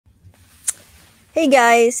Hey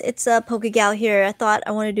guys, it's Pokegal here. I thought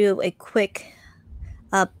I want to do a quick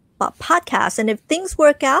uh, podcast, and if things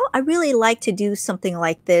work out, I really like to do something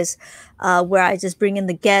like this, where I just bring in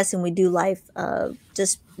the guests and we do live,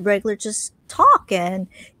 just regular, just talk and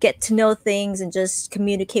get to know things and just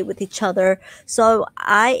communicate with each other. So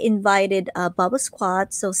I invited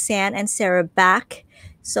BulbaSquad, so San and Sarah back.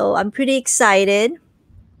 So I'm pretty excited.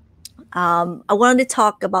 I wanted to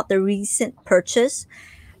talk about the recent purchase.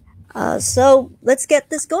 So let's get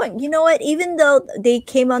this going. You know what? Even though they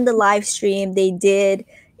came on the live stream, they did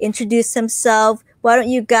introduce themselves. Why don't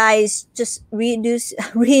you guys just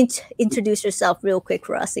reintroduce yourself real quick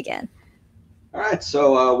for us again? All right,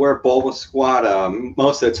 so we're BulbaSquad.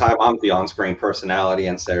 Most of the time, I'm the on-screen personality,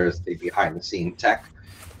 and Sarah's the behind-the-scene tech.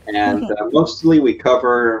 And mostly, we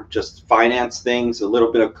cover just finance things, a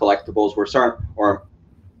little bit of collectibles. We're starting or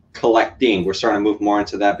collecting. We're starting to move more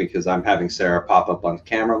into that because I'm having Sarah pop up on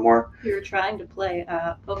camera more. We were trying to play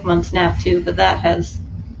Pokemon Snap too, but that has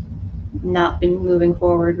not been moving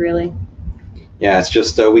forward really. Yeah, it's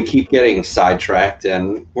just we keep getting sidetracked,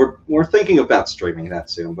 and we're thinking about streaming that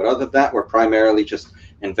soon. But other than that, we're primarily just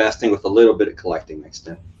investing with a little bit of collecting mixed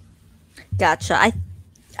in. Gotcha.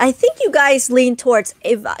 I think you guys lean towards.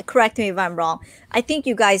 If correct me if I'm wrong. I think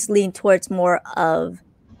you guys lean towards more of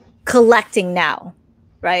collecting now,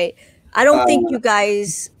 right? I don't think Uh, you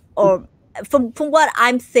guys, or from what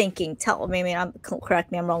I'm thinking, tell me, maybe I'm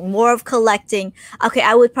correct me, I'm wrong. More of collecting. Okay,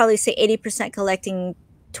 I would probably say 80% collecting,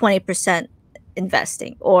 20%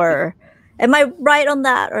 investing. Or am I right on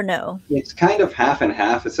that or no? it's kind of half and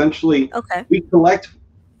half. Essentially, Okay. we collect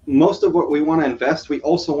most of what we want to invest. We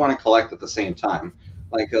also want to collect at the same time.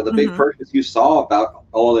 Like the big Hmm. purchase you saw about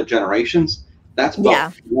all the generations, that's Yeah.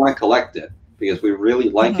 both. We want to collect it because we really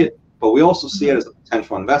like Hmm. it, but we also see it Hmm. as a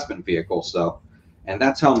potential investment vehicle. So, and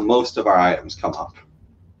that's how most of our items come up.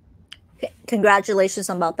 Congratulations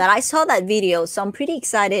about that. I saw that video, so I'm pretty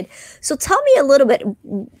excited. So tell me a little bit,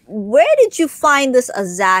 where did you find this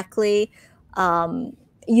exactly?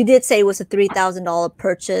 You did say it was a $3,000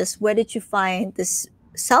 purchase. Where did you find this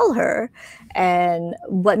sell her? And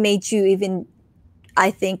what made you even,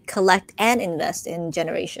 I think, collect and invest in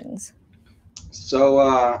generations?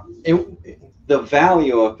 So the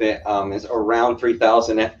value of it is around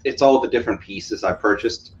 3,000. It's all the different pieces I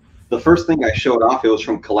purchased. The first thing I showed off, it was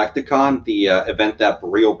from Collecticon, the event that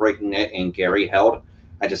Real Breaking It and Gary held.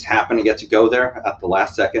 I just happened to get to go there at the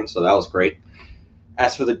last second, so that was great.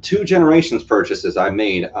 As for the two generations purchases I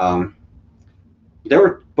made, they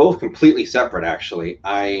were both completely separate. Actually,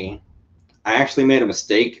 I actually made a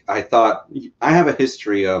mistake. I thought I have a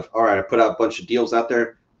history of all right. I put out a bunch of deals out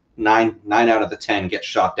there. Nine out of the 10 get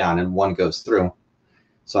shot down, and one goes through.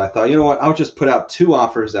 So I thought, you know what? I'll just put out two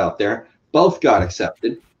offers out there. Both got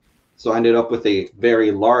accepted. So I ended up with a very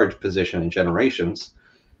large position in Generations.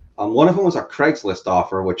 One of them was a Craigslist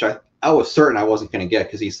offer, which I was certain I wasn't going to get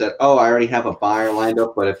because he said, "Oh, I already have a buyer lined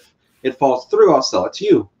up, but if it falls through, I'll sell it to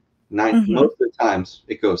you." Hmm. Most of the times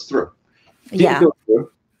it goes through. Didn't Yeah. go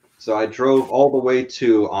through. So I drove all the way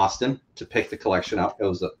to Austin to pick the collection up. It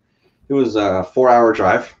was a 4 hour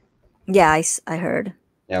drive. Yeah, I heard.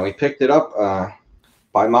 Yeah, we picked it up.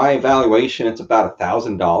 By my evaluation, it's about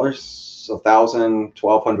 $1,000, $1,000,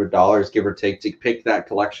 $1,200, give or take, to pick that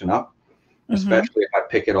collection up. Hmm. Especially if I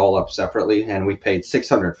pick it all up separately, and we paid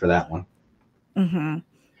 $600 for that one. Hmm.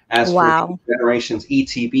 As for the Wow. Generations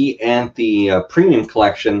ETB and the premium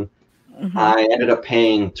collection, Hmm. I ended up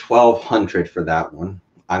paying $1,200 for that one.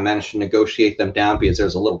 I managed to negotiate them down because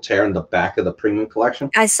there's a little tear in the back of the premium collection.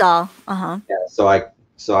 I saw. Uh-huh. Yeah,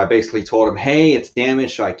 so I basically told him, hey, it's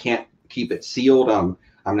damaged, so I can't keep it sealed. I'm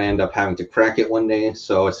gonna end up having to crack it one day,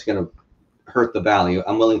 so it's gonna hurt the value.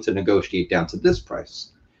 I'm willing to negotiate down to this price.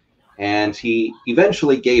 And he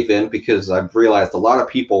eventually gave in because I've realized a lot of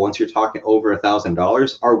people, once you're talking over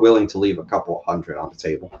 $1,000, are willing to leave a couple hundred on the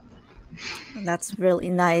table. That's really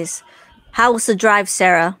nice. How was the drive,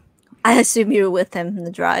 Sarah? I assume you were with him in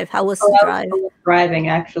the drive. How was Oh, the I was drive? the one driving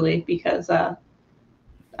actually because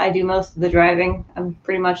I do most of the driving. I'm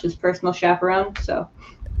pretty much his personal chaperone, so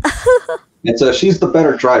And so she's the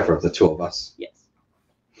better driver of the two of us. yes.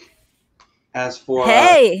 As for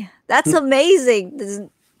Hey, that's amazing.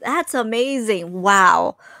 That's amazing.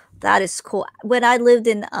 Wow. That is cool. When I lived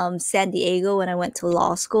in San Diego, when I went to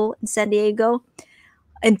law school in San Diego,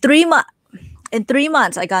 in 3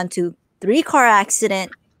 months, I got into 3 car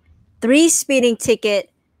accident, 3 speeding ticket.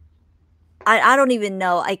 I don't even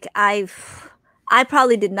know. I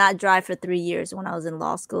probably did not drive for 3 years when I was in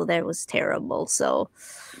law school. There was terrible. So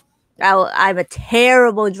I'm a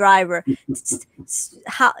terrible driver.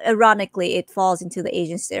 How ironically it falls into the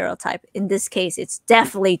Asian stereotype. In this case, it's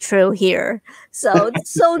definitely true here. So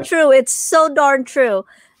it's so true. It's so darn true.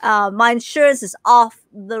 My insurance is off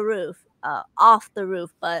the roof,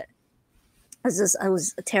 But I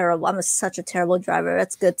was terrible. Such a terrible driver.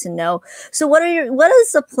 That's good to know. So what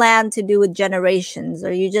is the plan to do with Generations?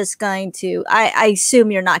 Are you just going to? I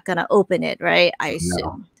assume you're not going to open it, right? I No.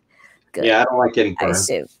 assume. Good. Yeah, I don't like getting I burned.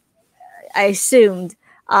 assume. I assumed.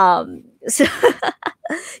 So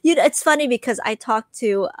it's funny because I talked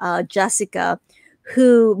to Jessica,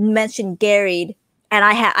 who mentioned Gary, and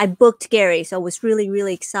I booked Gary, so I was really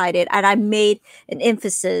really excited, and I made an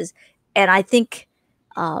emphasis, and I think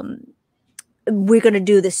we're gonna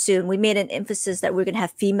do this soon. We made an emphasis that we're gonna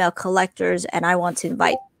have female collectors, and I want to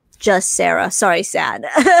invite just Sarah. Sorry, Sad,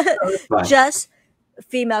 just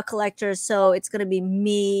female collectors. So it's gonna be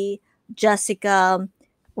me, Jessica.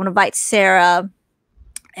 I want to invite Sarah,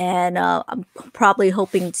 and I'm probably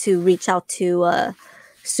hoping to reach out to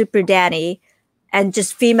Super Danny and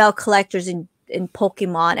just female collectors in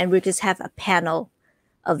Pokemon, and we just have a panel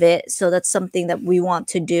of it. So that's something that we want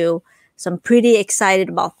to do. So I'm pretty excited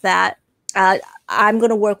about that. I'm going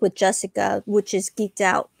to work with Jessica, which is Geeked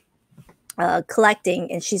Out Collecting,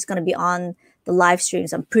 and she's going to be on the live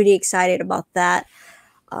streams. I'm pretty excited about that.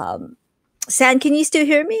 San, can you still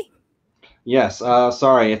hear me? Yes,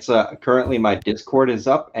 sorry, it's currently my Discord is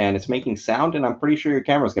up and it's making sound, and I'm pretty sure your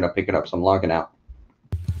camera's gonna pick it up, so I'm logging out.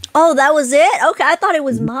 Oh, that was it? Okay, I thought it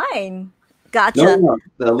was mine. Gotcha. No,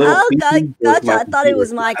 the little gotcha. I thought it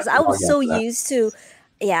was mine because I was so used to,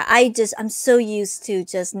 I'm so used to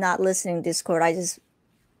just not listening to Discord. I just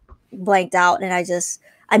blanked out and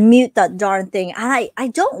I mute that darn thing. And I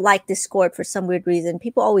don't like Discord for some weird reason.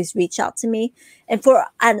 People always reach out to me, and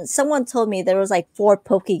someone told me there was like 4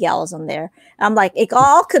 Pokegals on there. I'm like, it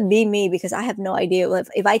all could be me because I have no idea.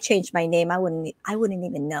 If I changed my name, I wouldn't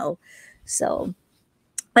even know. So,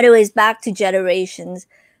 anyways, back to Generations.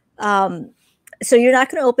 So you're not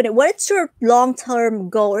going to open it. What's your long-term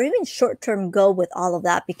goal or even short-term goal with all of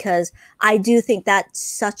that? Because I do think that's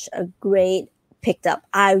such a great picked up.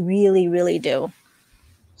 I really, really do.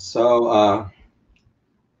 So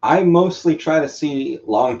I mostly try to see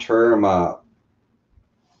long-term.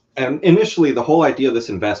 And initially, the whole idea of this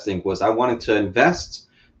investing was I wanted to invest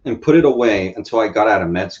and put it away until I got out of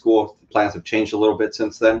med school. Plans have changed a little bit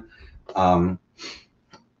since then.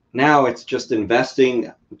 Now it's just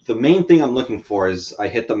investing. The main thing I'm looking for is I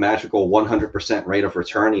hit the magical 100% rate of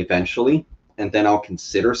return eventually, and then I'll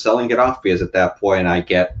consider selling it off, because at that point I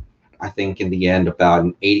get, I think in the end, about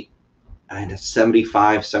an 80 and a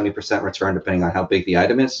 70% return, depending on how big the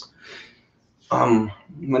item is. When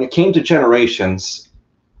it came to Generations,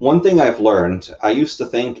 one thing I've learned, I used to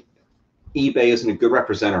think eBay isn't a good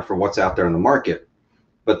representative for what's out there in the market,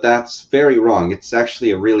 but that's very wrong. It's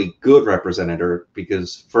actually a really good representative,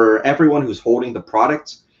 because for everyone who's holding the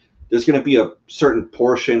product, there's going to be a certain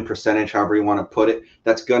percentage, however you want to put it,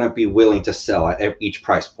 that's going to be willing to sell at each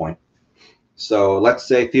price point. So let's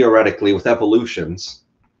say theoretically with Evolutions,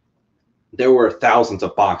 there were thousands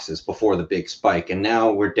of boxes before the big spike, and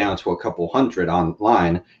now we're down to a couple hundred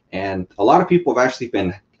online, and a lot of people have actually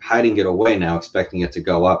been hiding it away now, expecting it to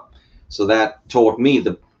go up. So that told me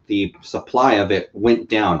the supply of it went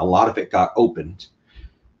down. A lot of it got opened.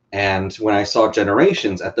 And when I saw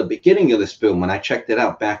Generations at the beginning of this boom, when I checked it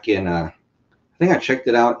out back in, I think I checked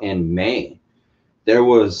it out in May, there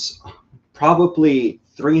was probably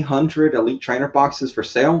 300 Elite Trainer boxes for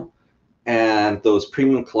sale. And those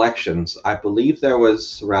premium collections, I believe there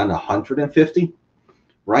was around 150.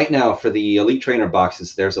 Right now for the Elite Trainer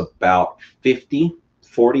boxes, there's about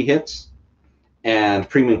 40 hits. And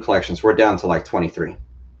premium collections, we're down to like 23.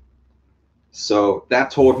 So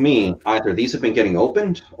that told me either these have been getting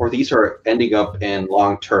opened or these are ending up in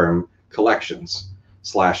long-term collections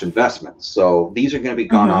 / investments. So these are going to be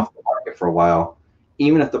gone off the market for a while.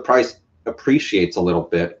 Even if the price appreciates a little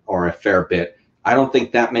bit or a fair bit, I don't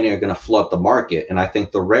think that many are going to flood the market. And I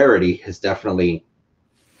think the rarity has definitely,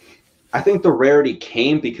 I think the rarity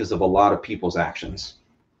came because of a lot of people's actions.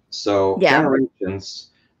 So Generations,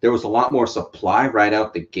 there was a lot more supply right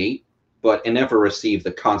out the gate, but it never received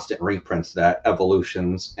the constant reprints that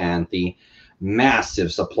Evolutions and the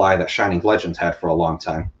massive supply that Shining Legends had for a long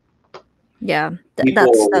time. Yeah,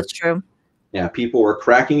 that's true. Yeah, people were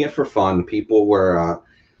cracking it for fun. People were,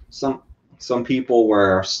 some people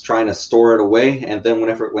were trying to store it away, and then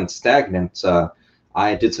whenever it went stagnant,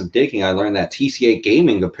 I did some digging. I learned that TCA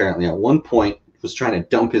Gaming apparently at one point was trying to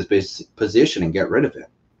dump his position and get rid of it.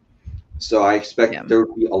 So I Yeah. expect there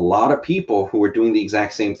would be a lot of people who are doing the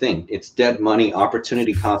exact same thing. It's dead money,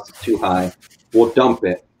 opportunity cost is too high, we'll dump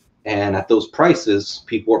it. And at those prices,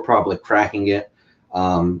 people are probably cracking it.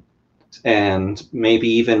 And maybe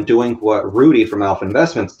even doing what Rudy from Alpha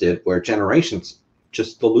Investments did, where Generations,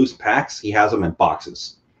 just the loose packs, he has them in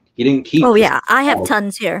boxes. He didn't keep Oh just yeah, I have all of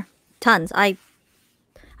tons here. Tons. I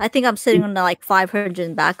think I'm sitting on like 500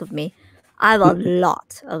 in back of me. I have a them.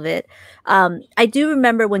 lot of it. I do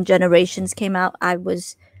remember when Generations came out. I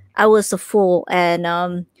was a fool,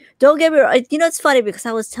 and don't get me wrong. You know, it's funny because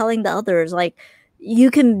I was telling the others like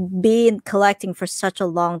you can be in collecting for such a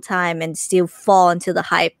long time and still fall into the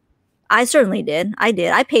hype. I certainly did. I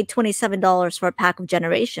did. I paid $27 for a pack of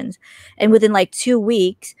Generations, and within like 2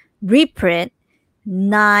 weeks, reprint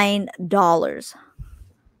 $9.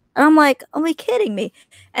 And I'm like, are we kidding me?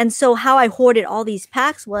 And so how I hoarded all these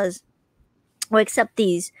packs was, well, except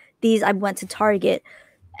these I went to Target.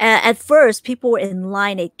 At first, people were in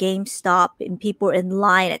line at GameStop and people were in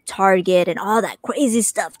line at Target and all that crazy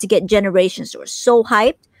stuff to get Generations. They were so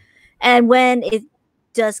hyped. And when it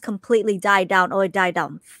just completely died down, oh, it died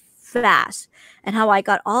down fast. And how I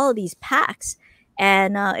got all of these packs,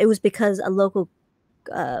 and it was because a local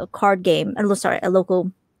card game, sorry, a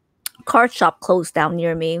local card shop closed down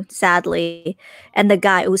near me, sadly. And the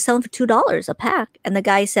guy, it was selling for $2 a pack. And the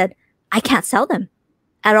guy said, I can't sell them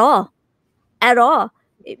at all. At all.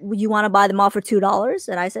 You want to buy them all for $2?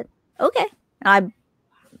 And I said, okay. And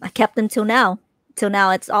I kept them till now. Till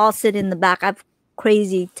now, it's all sitting in the back. I've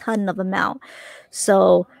crazy ton of amount.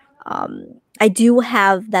 So I do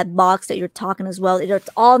have that box that you're talking as well. It's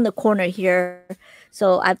all in the corner here.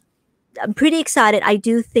 So I'm pretty excited. I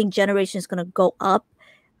do think Generation is going to go up,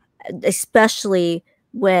 especially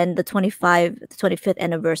when the 25th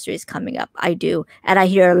anniversary is coming up. I do. And I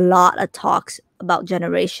hear a lot of talks about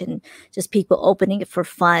Generation, just people opening it for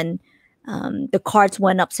fun. The cards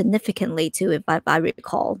went up significantly too, if I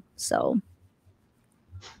recall. So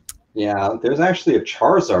Yeah, there's actually a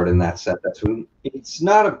Charizard in that set it's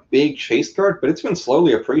not a big chase card, but it's been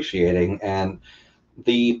slowly appreciating. And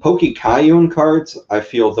the Pokekayun cards, I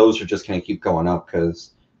feel those are just going to keep going up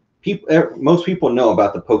because most people know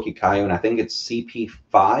about the Pokekayun. I think it's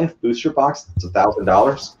CP5 booster box. It's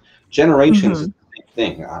 $1,000. Generations is mhm. the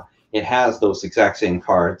same thing. It has those exact same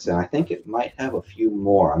cards, and I think it might have a few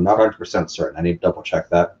more. I'm not 100% certain. I need to double check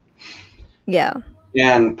that. Yeah.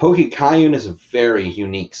 And Pokekayun is a very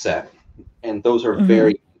unique set, and those are Mhm.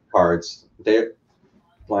 very unique cards. They're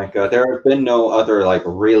like there have been no other like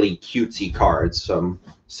really cutesy cards.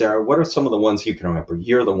 Sarah, what are some of the ones you can remember?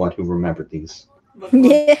 You're the one who remembered these. Which one?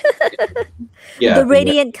 Yeah. Yeah, The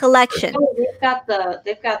Radiant Collection. Oh, they've got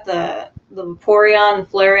the Vaporeon,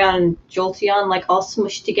 Flareon, and Jolteon like all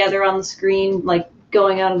smushed together on the screen, like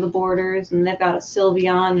going out of the borders, and they've got a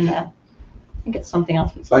Sylveon and I think it's something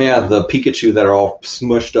else. oh yeah, the Pikachu that are all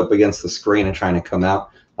smushed up against the screen and trying to come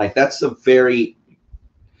out. Like that's all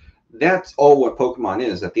what Pokemon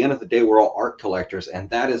is. At the end of the day, we're all art collectors, and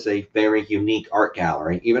that is a very unique art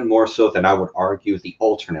gallery, even more so than I would argue the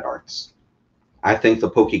alternate arts. I think the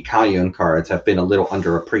Pokekayun cards have been a little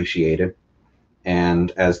underappreciated.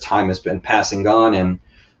 And as time has been passing on, and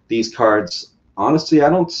these cards, honestly, I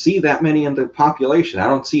don't see that many in the population. I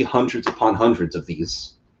don't see hundreds upon hundreds of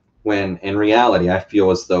these. When in reality, I feel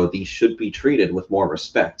as though these should be treated with more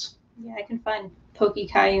respect. Yeah, I can find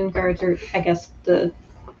Pokekayun cards, or I guess the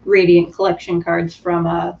Radiant Collection cards from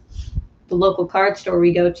the local card store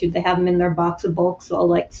we go to. They have them in their box of bulk, so I'll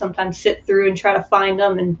like sometimes sit through and try to find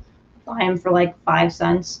them and buy them for like 5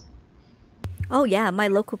 cents. Oh yeah, my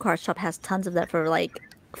local card shop has tons of that for like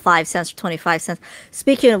 5 cents or 25 cents.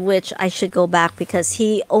 Speaking of which, I should go back because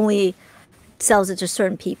he only sells it to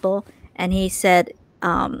certain people, and he said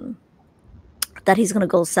that he's gonna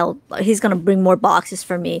go sell. He's gonna bring more boxes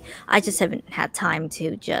for me. I just haven't had time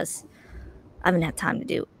to just. I haven't had time to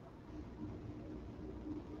do.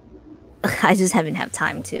 I just haven't had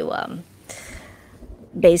time to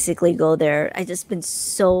basically go there. I just been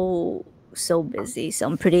so busy. So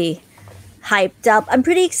I'm pretty hyped up. I'm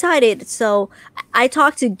pretty excited. So I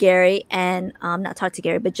talked to Gary and not talked to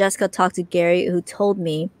Gary, but Jessica talked to Gary, who told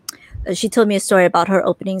me she told me a story about her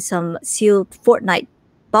opening some sealed Fortnite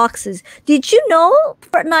boxes. Did you know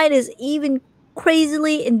Fortnite is even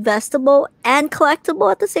crazily investable and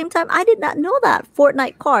collectible at the same time? I did not know that.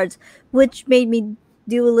 Fortnite cards, which made me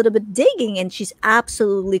do a little bit digging, and she's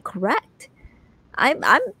absolutely correct. I'm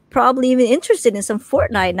probably even interested in some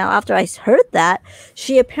Fortnite now after I heard that.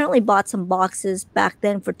 She apparently bought some boxes back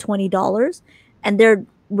then for $20, and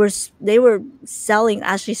they were selling,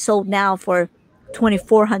 actually sold now for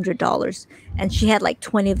 $2,400, and she had like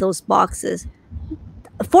 20 of those boxes.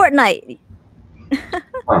 Fortnite.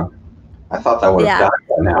 Huh. I thought that would have Yeah. died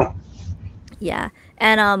by now. Yeah.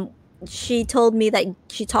 And she told me that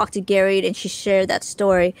she talked to Gary and she shared that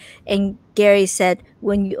story. And Gary said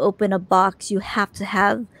when you open a box, you have to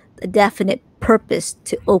have a definite purpose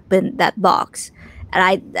to open that box.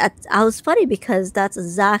 And I was funny because that's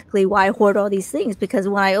exactly why I hoard all these things, because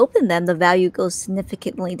when I open them, the value goes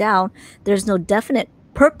significantly down. There's no definite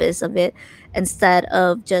purpose of it, instead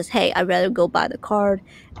of just, hey, I'd rather go buy the card.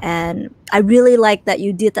 And I really like that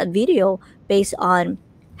you did that video based on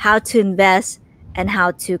how to invest and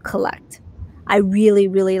how to collect. I really,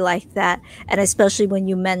 really like that. And especially when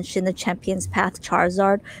you mentioned the Champion's Path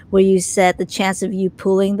Charizard, where you said the chance of you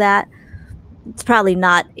pulling that, it's probably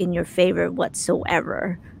not in your favor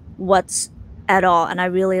whatsoever. What's at all. And I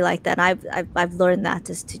really like that. And I've learned that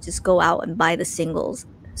to just go out and buy the singles.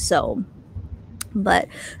 So, but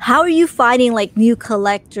how are you finding like new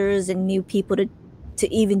collectors and new people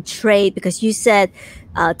to even trade? Because you said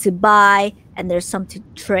to buy and there's some to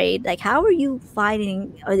trade. Like, how are you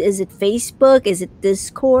finding? Is it Facebook? Is it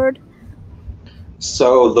Discord?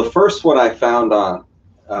 So the first one I found on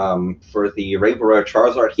for the Rainbow Rare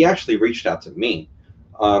Charizard, he actually reached out to me.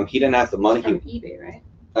 He didn't have the money. From eBay,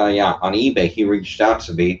 right? Yeah, on eBay, he reached out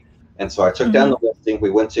to me, and so I took down the listing. We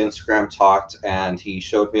went to Instagram, talked, and he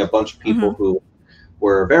showed me a bunch of people who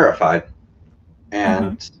were verified.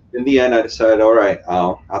 And in the end, I decided, all right,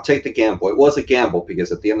 I'll take the gamble. It was a gamble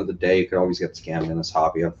because at the end of the day, you could always get scammed in this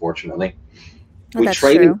hobby, unfortunately. Oh, that's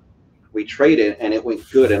true. We traded, and it went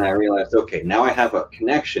good, and I realized, okay, now I have a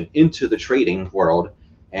connection into the trading world,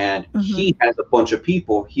 and he has a bunch of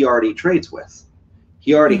people he already trades with.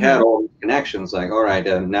 He already had all these connections. Like, all right,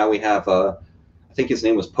 now we have I think his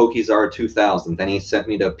name was Pokezard 2000. Then he sent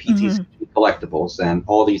me to PTC Collectibles and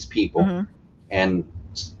all these people. And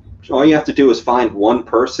all you have to do is find one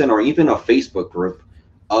person or even a Facebook group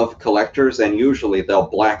of collectors, and usually they'll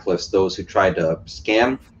blacklist those who tried to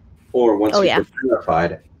scam, or once you get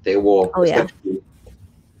verified, they will essentially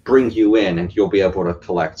bring you in and you'll be able to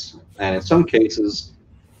collect. And in some cases,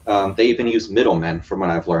 they even use middlemen, from what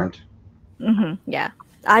I've learned. Yeah,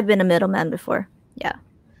 I've been a middleman before. Yeah,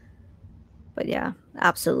 but yeah,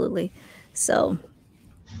 absolutely. So,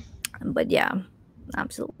 but yeah,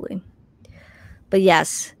 absolutely. But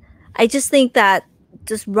yes, I just think that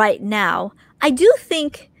just right now, I do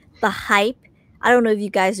think the hype. I don't know if you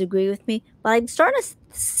guys agree with me, but I'm starting to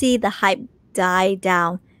see the hype die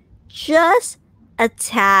down just a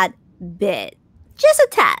tad bit, just a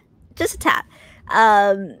tad, just a tad.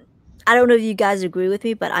 I don't know if you guys agree with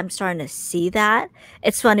me, but I'm starting to see that.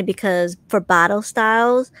 It's funny because for battle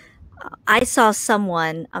styles, I saw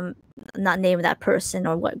someone, I'm not naming that person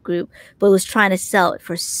or what group, but was trying to sell it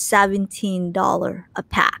for $17 a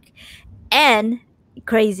pack. And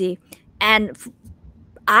crazy. And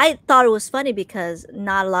I thought it was funny because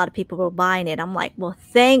not a lot of people were buying it. I'm like, well,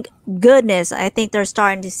 thank goodness. I think they're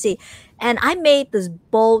starting to see. And I made this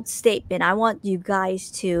bold statement. I want you guys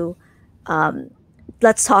to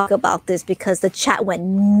let's talk about this because the chat went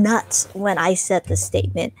nuts when I said this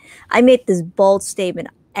statement. I made this bold statement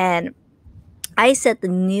and I said the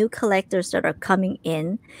new collectors that are coming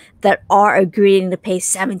in that are agreeing to pay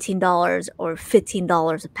 $17 or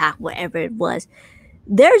 $15 a pack, whatever it was,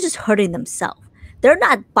 they're just hurting themselves. They're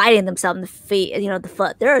not biting themselves in the feet, the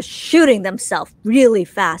foot. They're shooting themselves really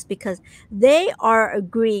fast because they are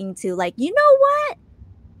agreeing to, like, you know what?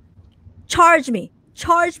 Charge me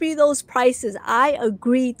those prices. I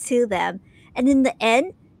agree to them. And in the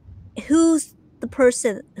end, who's the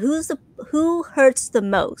person who hurts the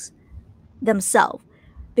most? Themselves,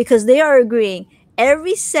 because they are agreeing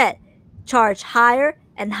every set charge higher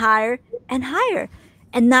and higher and higher.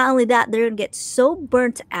 And not only that, they're going to get so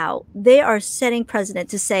burnt out. They are setting precedent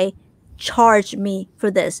to say, charge me for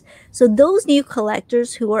this. So those new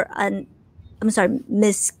collectors who are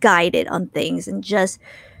misguided on things and just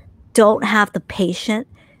don't have the patience,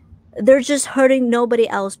 they're just hurting nobody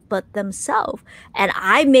else but themselves. And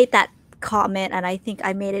I made that comment, and I think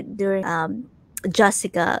I made it during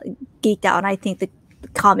Jessica geeked out, and I think the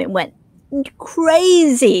comment went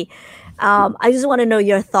crazy. I just want to know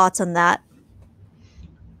your thoughts on that.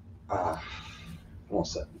 One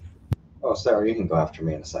second. Oh, Sarah, you can go after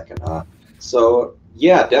me in a second. So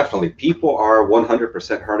yeah, definitely, people are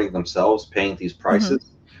 100% hurting themselves paying these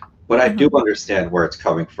prices. But I do understand where it's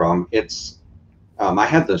coming from. It's I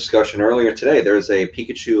had the discussion earlier today. There's a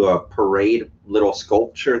Pikachu parade little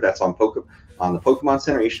sculpture that's on the Pokemon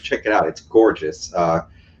Center. You should check it out. It's gorgeous.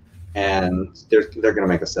 And they're going to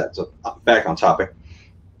make a set. So back on topic.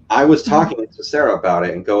 I was talking to Sarah about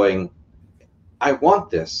it and going, I want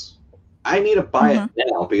this, I need to buy it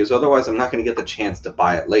Mm-hmm. now because otherwise I'm not going to get the chance to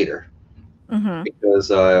buy it later. Mm-hmm. Because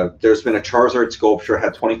there's been a Charizard sculpture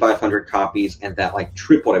had 2,500 copies and that like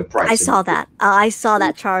tripled in I price. And saw that. I saw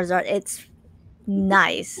that Charizard. It's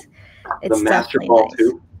nice. the It's Master definitely Ball nice.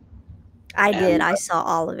 too, I did. and I saw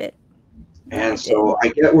all of it. I did. so I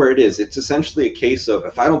get where it is. It's essentially a case of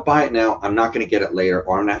if I don't buy it now, I'm not going to get it later,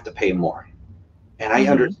 or I'm going to have to pay more. And I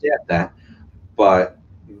Mm-hmm. understand that, but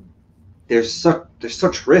there's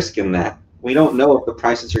such risk in that. We don't know if the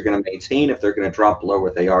prices are going to maintain, if they're going to drop below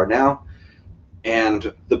where they are now.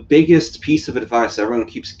 And the biggest piece of advice everyone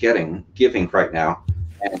keeps giving right now,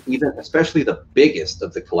 and even especially the biggest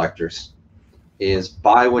of the collectors, is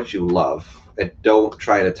buy what you love and don't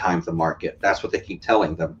try to time the market. That's what they keep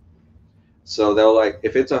telling them. So they'll like,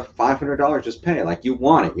 if it's a $500, just pay. Like you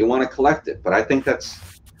want it, you want to collect it. But I think that's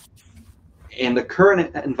in the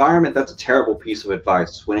current environment, that's a terrible piece of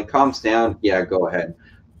advice. When it calms down, yeah, go ahead.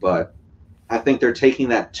 But I think they're taking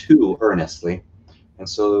that too earnestly, and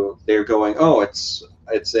so they're going, oh, it's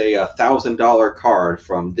a $1,000 card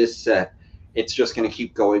from this set. It's just going to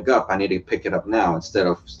keep going up. I need to pick it up now instead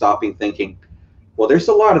of stopping thinking, well, there's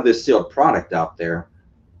a lot of this sealed product out there.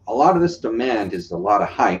 A lot of this demand is a lot of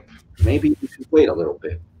hype. Maybe you should wait a little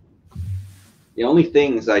bit. The only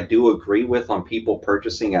things I do agree with on people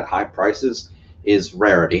purchasing at high prices is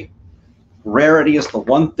rarity. Rarity is the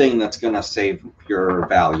one thing that's going to save your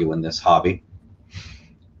value in this hobby.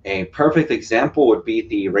 A perfect example would be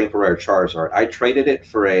the Rainbow Rare Charizard. I traded it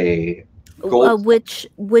for a gold. Which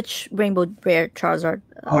Rainbow Rare Charizard?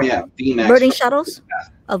 Oh yeah, VMAX. Burning Shadows.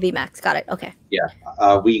 Oh, VMAX. Got it. Okay.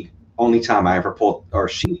 Yeah, we only time I ever pulled or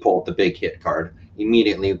she pulled the big hit card.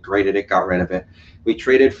 Immediately graded it, got rid of it. We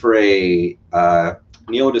traded for a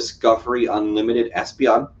Neo Discovery Unlimited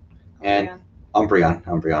Espeon and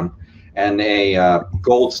Umbreon, and a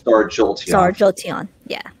Gold Star Jolteon. Star Jolteon.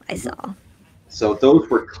 Yeah, I saw. So those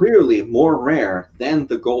were clearly more rare than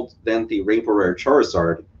the Rainbow Rare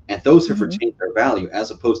Charizard, and those have retained their value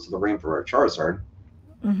as opposed to the Rainbow Rare Charizard.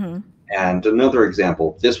 Mm-hmm. And another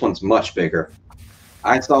example, this one's much bigger.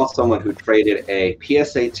 I saw someone who traded a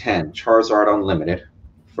PSA 10 Charizard Unlimited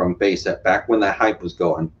from base set back when that hype was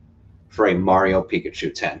going for a Mario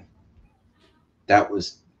Pikachu 10. That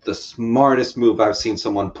was the smartest move I've seen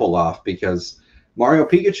someone pull off because Mario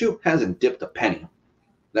Pikachu hasn't dipped a penny.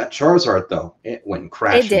 That Charizard, though, it went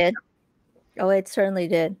crashing. It did. Oh, it certainly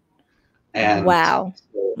did. And wow.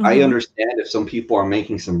 So I understand if some people are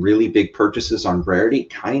making some really big purchases on rarity,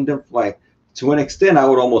 kind of like to an extent, I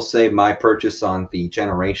would almost say my purchase on the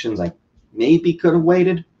Generations, I maybe could have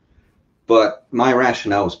waited, but my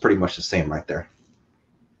rationale was pretty much the same right there.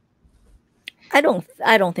 I don't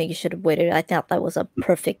think you should have waited. I thought that was a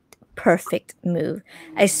perfect move,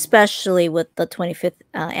 especially with the 25th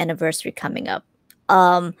anniversary coming up.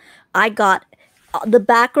 I got the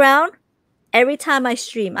background. Every time I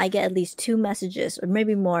stream, I get at least 2 messages or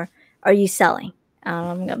maybe more. Are you selling?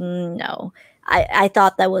 No. I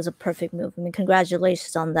thought that was a perfect move. I mean,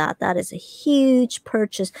 congratulations on that. That is a huge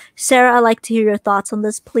purchase. Sarah, I'd like to hear your thoughts on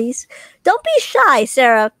this, please. Don't be shy,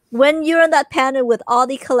 Sarah. When you're in that panel with all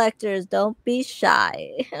the collectors, don't be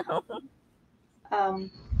shy.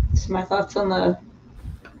 So my thoughts on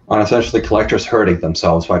essentially collectors hurting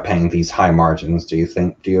themselves by paying these high margins. Do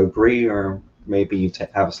you agree, or maybe you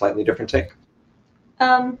have a slightly different take?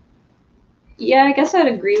 Yeah, I guess I'd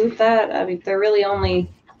agree with that. I mean, they're really only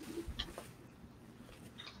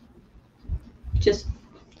just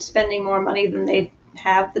spending more money than they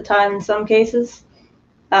have the time in some cases.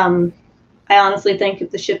 I honestly think if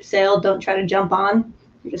the ship sailed, don't try to jump on.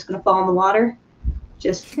 You're just going to fall in the water.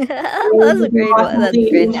 Just that's a great one. That's a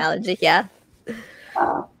great analogy. Yeah.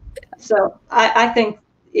 So I think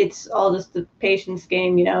it's all just the patience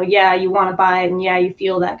game. You know, yeah, you want to buy it, and yeah, you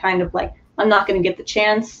feel that kind of like I'm not going to get the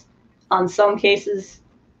chance on some cases,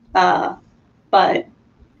 but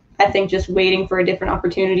I think just waiting for a different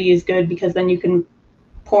opportunity is good because then you can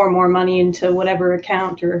pour more money into whatever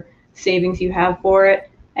account or savings you have for it.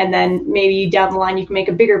 And then maybe down the line, you can make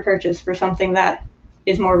a bigger purchase for something that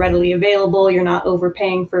is more readily available. You're not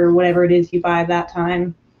overpaying for whatever it is you buy at that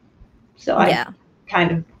time. So yeah. I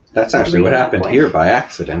kind of. That's actually what happened here by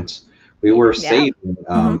accident. We were saving,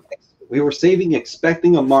 we were saving,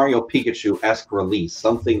 expecting a Mario Pikachu-esque release,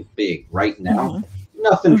 something big. Right now,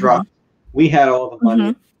 nothing dropped. We had all the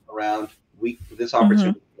money around. This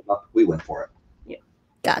opportunity came up. We went for it. Yeah.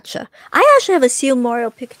 Gotcha. I actually have a sealed Mario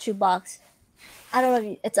Pikachu box. I don't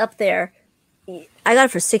know if it's up there. I got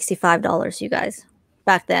it for $65, you guys.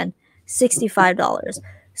 Back then, $65.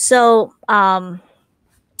 So,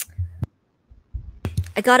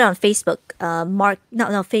 I got it on Facebook.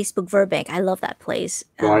 Facebook Verbank. I love that place.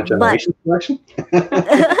 You want a But generation collection?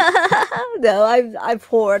 no, I've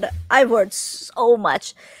hoard so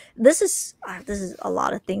much. This is a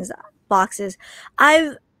lot of things. Boxes.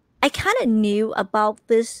 I kind of knew about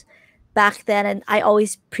this back then, and I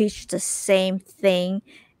always preached the same thing.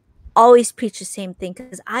 Always preach the same thing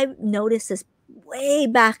because I've noticed this way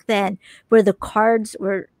back then where the cards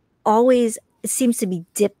were always, it seems to be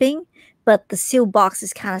dipping, but the seal box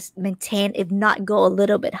is kind of maintained, if not go a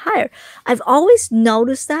little bit higher. I've always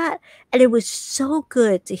noticed that, and it was so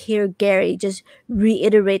good to hear Gary just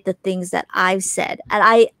reiterate the things that I've said, and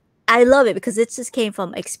I love it because it just came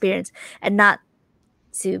from experience and not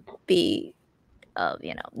to be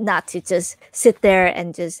not to just sit there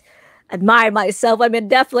and just admire myself. I mean,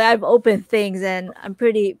 definitely I've opened things and I'm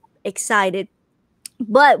pretty excited.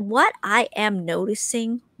 But what I am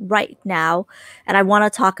noticing right now, and I want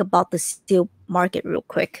to talk about the steel market real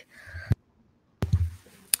quick,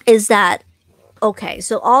 is that okay,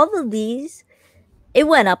 so all of these, it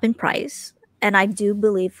went up in price. And I do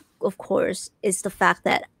believe, of course, is the fact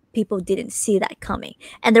that people didn't see that coming.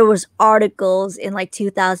 And there was articles in like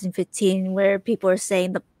 2015 where people are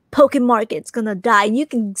saying the Pokemon market's gonna die. And you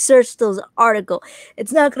can search those articles.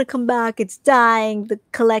 It's not gonna come back. It's dying. The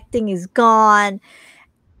collecting is gone.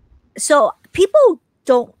 So people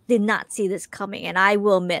did not see this coming. And I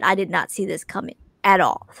will admit, I did not see this coming at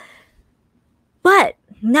all. But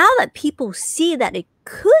now that people see that it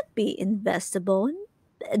could be investable, and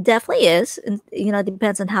it definitely is, and it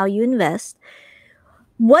depends on how you invest.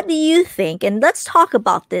 What do you think? And let's talk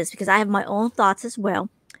about this because I have my own thoughts as well.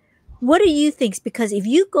 What do you think? Because if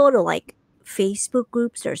you go to like Facebook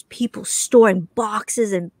groups, there's people storing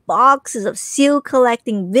boxes and boxes of seal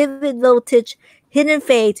collecting vivid voltage, hidden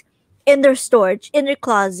fate in their storage, in their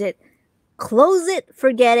closet, close it,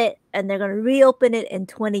 forget it, and they're going to reopen it in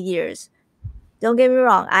 20 years. Don't get me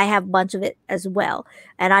wrong, I have a bunch of it as well.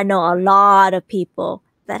 And I know a lot of people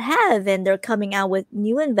that have, and they're coming out with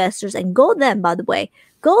new investors. And go them, by the way.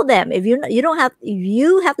 Go them. If you don't have, if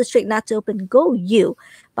you have the strength not to open, go you,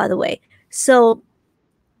 by the way. So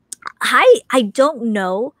I don't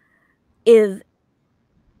know if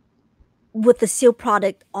with the seal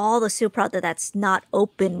product, all the seal product that's not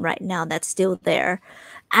open right now, that's still there,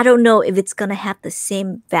 I don't know if it's gonna have the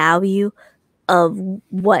same value of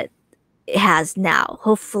what it has now.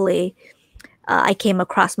 Hopefully, I came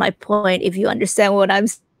across my point. If you understand what I'm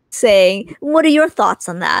saying, what are your thoughts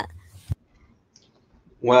on that?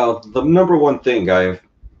 Well, the number one thing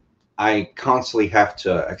I constantly have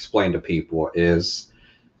to explain to people is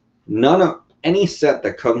none of any set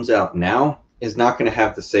that comes out now is not going to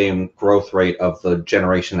have the same growth rate of the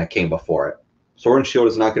generation that came before it. Sword and Shield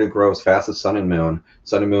is not going to grow as fast as Sun and Moon.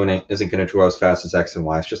 Sun and Moon isn't going to grow as fast as X and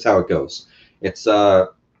Y. It's just how it goes. It's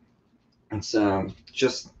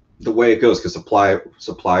just the way it goes because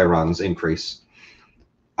supply runs increase.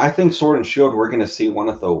 I think Sword and Shield, we're going to see one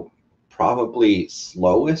of the probably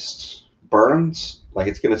slowest burns. Like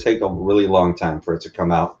it's going to take a really long time for it to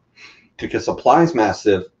come out because supply is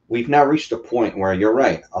massive. We've now reached a point where you're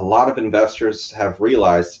right. A lot of investors have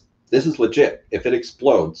realized this is legit. If it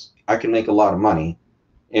explodes, I can make a lot of money.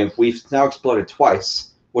 And if we've now exploded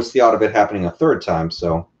twice, what's the odds of it happening a third time?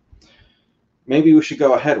 So maybe we should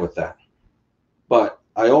go ahead with that. But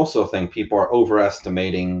I also think people are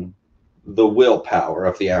overestimating the willpower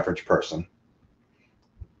of the average person.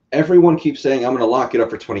 Everyone keeps saying, I'm going to lock it up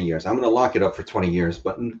for 20 years. I'm going to lock it up for 20 years.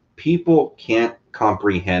 But people can't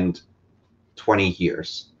comprehend 20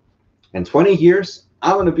 years. In 20 years,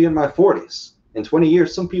 I'm going to be in my 40s. In 20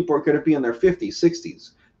 years, some people are going to be in their 50s, 60s.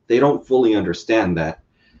 They don't fully understand that.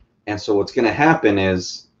 And so what's going to happen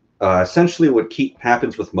is essentially what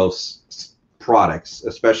happens with most products,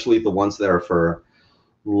 especially the ones that are for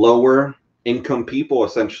lower income people.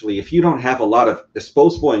 Essentially, if you don't have a lot of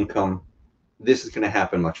disposable income, this is going to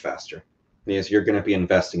happen much faster because you're going to be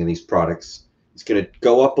investing in these products. It's going to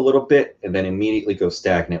go up a little bit and then immediately go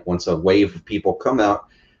stagnant. Once a wave of people come out,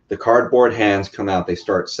 the cardboard hands come out, they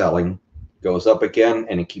start selling, goes up again,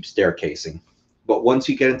 and it keeps staircasing. But once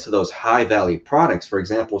you get into those high value products, for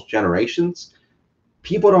example, generations,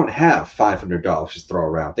 people don't have $500 to throw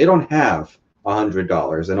around. They don't have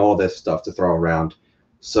 $100 and all this stuff to throw around.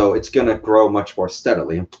 So it's going to grow much more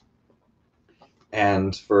steadily.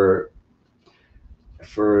 And for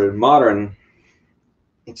modern,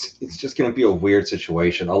 it's just going to be a weird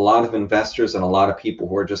situation. A lot of investors and a lot of people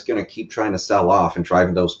who are just going to keep trying to sell off and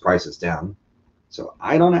driving those prices down. So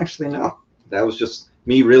I don't actually know. That was just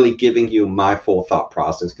me really giving you my full thought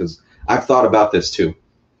process because I've thought about this too.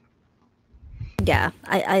 Yeah,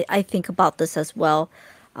 I think about this as well.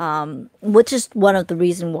 which is one of the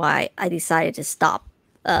reasons why I decided to stop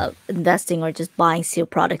investing or just buying seal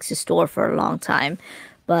products to store for a long time.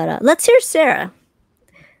 But let's hear Sarah.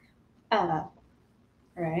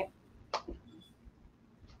 Right.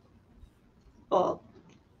 Well,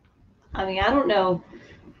 I mean, I don't know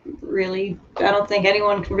really. I don't think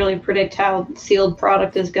anyone can really predict how sealed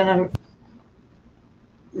product is going to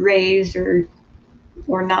raise or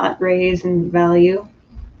not raise in value.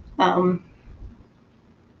 I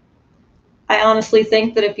honestly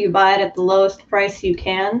think that if you buy it at the lowest price you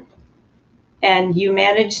can, and you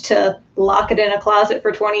manage to lock it in a closet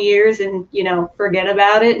for 20 years and, forget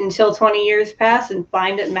about it until 20 years pass and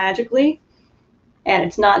find it magically, and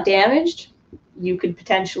it's not damaged, you could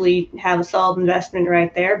potentially have a solid investment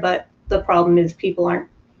right there. But the problem is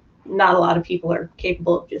not a lot of people are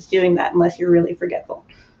capable of just doing that unless you're really forgetful.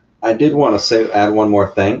 I did want to add one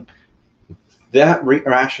more thing. That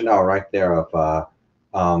rationale right there of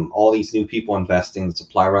all these new people investing, the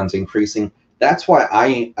supply runs increasing. That's why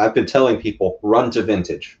I've been telling people, run to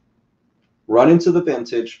vintage. Run into the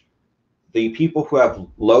vintage. The people who have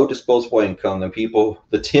low disposable income, the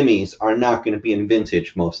Timmies, are not going to be in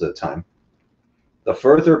vintage most of the time. The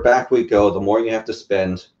further back we go, the more you have to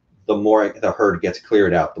spend, the more the herd gets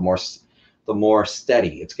cleared out, the more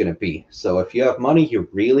steady it's going to be. So if you have money you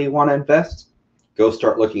really want to invest, go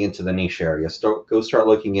start looking into the niche area. Go start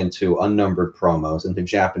looking into unnumbered promos, into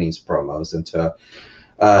Japanese promos, into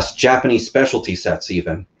Japanese specialty sets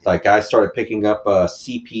even. Like I started picking up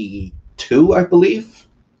CP2, I believe.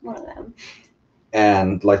 One of them.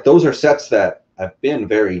 And like those are sets that have been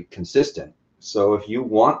very consistent. So if you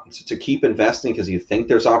want to keep investing because you think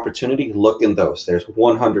there's opportunity, look in those. There's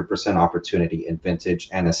 100% opportunity in vintage,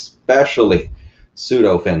 and especially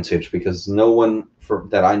pseudo vintage, because no one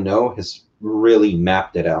that I know has really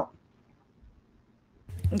mapped it out.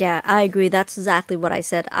 Yeah, I agree. That's exactly what I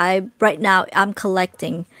said. Right now I'm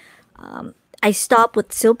collecting. I stopped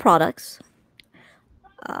with seal products,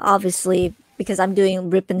 obviously because I'm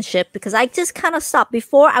doing rip and ship. Because I just kind of stopped.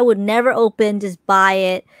 Before I would never open, just buy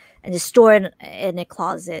it and just store it in a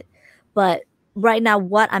closet. But right now,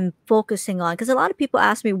 what I'm focusing on, because a lot of people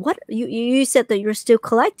ask me, "What you said that you're still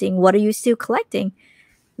collecting? What are you still collecting?"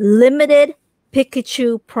 Limited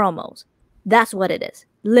Pikachu promos. That's what it is.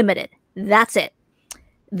 Limited. That's it.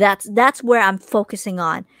 That's where I'm focusing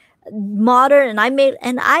on. Modern,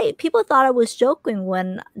 and people thought I was joking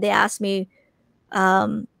when they asked me,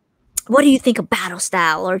 what do you think of battle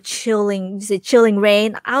style or chilling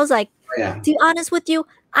rain? I was like, Yeah. to be honest with you,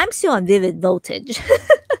 I'm still on vivid voltage.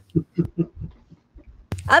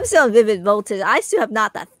 I'm still on vivid voltage. I still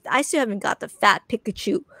haven't got the fat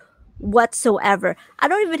Pikachu whatsoever. I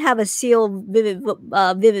don't even have a sealed vivid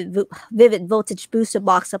voltage booster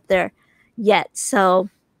box up there yet. So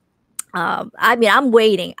I mean, I'm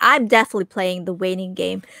waiting. I'm definitely playing the waiting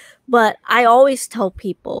game, but I always tell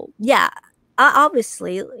people, yeah,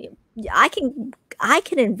 obviously, I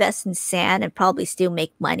can invest in sand and probably still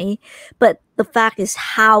make money, but the fact is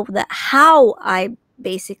how I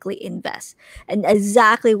basically invest, and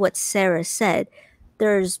exactly what Sarah said.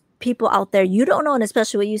 There's people out there you don't know, and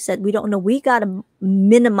especially what you said, we don't know. We gotta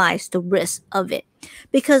minimize the risk of it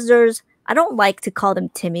because I don't like to call them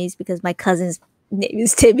Timmies because my cousin's name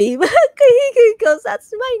is Timmy because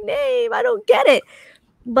that's my name. I don't get it.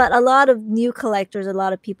 But a lot of new collectors, a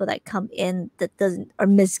lot of people that come in that are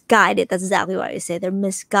misguided. That's exactly what I say. They're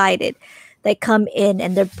misguided. They come in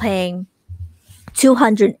and they're paying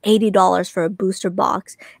 $280 for a booster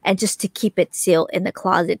box, and just to keep it sealed in the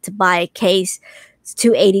closet, to buy a case, it's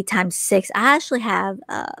 280 times 6. I actually have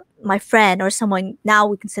my friend, or someone now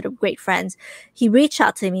we consider great friends. He reached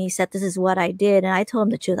out to me. He said, "This is what I did," and I told him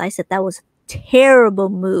the truth. I said that was terrible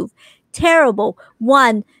move. Terrible.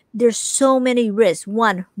 One, there's so many risks.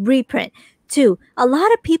 One, reprint. Two, a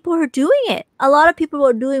lot of people are doing it. A lot of people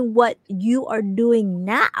are doing what you are doing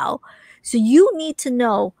now. So you need to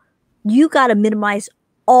know you got to minimize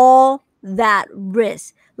all that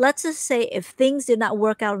risk. Let's just say if things did not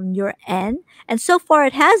work out on your end, and so far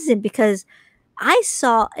it hasn't, because I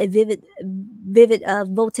saw a vivid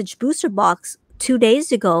voltage booster box 2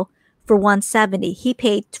 days ago for 170. He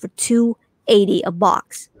paid for 280 a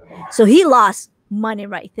box. So he lost money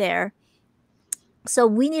right there. So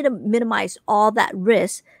we need to minimize all that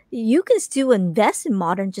risk. You can still invest in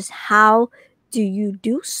modern, just how do you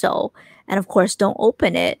do so? And of course, don't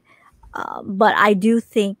open it. But I do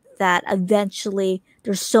think that eventually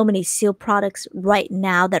there's so many seal products right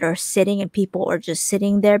now that are sitting, and people are just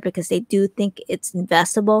sitting there because they do think it's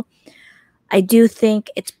investable. I do think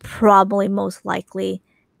it's probably most likely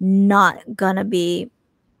not gonna be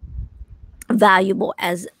valuable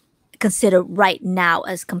as considered right now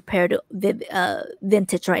as compared to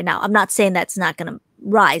vintage right now. I'm not saying that's not going to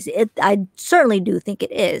rise. I certainly do think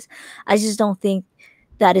it is. I just don't think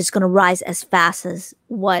that it's going to rise as fast as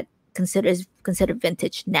what is considered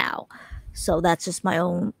vintage now. So that's just my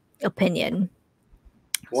own opinion.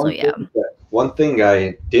 So yeah. One thing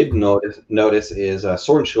I did notice is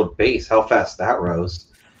Sword and Shield base, how fast that rose,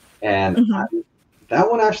 and that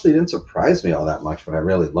one actually didn't surprise me all that much when I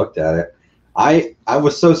really looked at it. I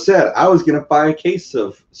was so sad. I was gonna buy a case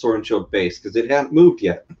of Sword and Shield base because it hadn't moved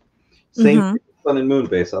yet. Same thing with Sun and Moon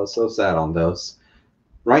base. I was so sad on those.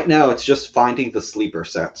 Right now, it's just finding the sleeper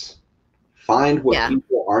sets. Find what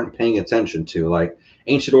people aren't paying attention to, like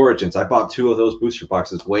Ancient Origins. I bought 2 of those booster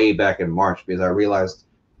boxes way back in March because I realized,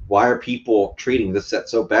 why are people treating this set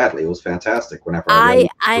so badly? It was fantastic whenever I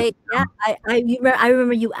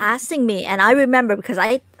remember you asking me, and I remember because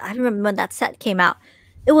I remember when that set came out,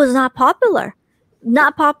 it was not popular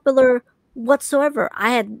whatsoever.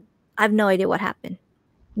 I have no idea what happened.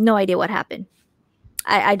 No idea what happened.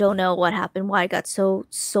 I don't know what happened, why it got so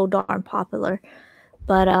darn popular.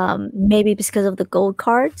 But maybe because of the gold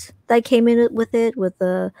cards that came in with it,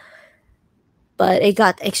 but it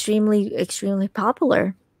got extremely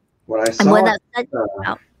popular. What I saw, and when that set came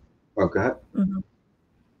out, oh, go ahead.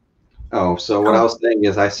 Oh, so what I was saying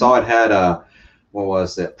is I saw it had what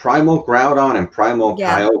was it? Primal Groudon and Primal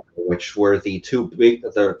Kyogre, which were the two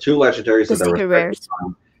legendaries the secret rares.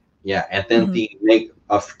 Yeah, and then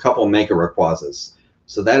a couple Mega Rayquazas.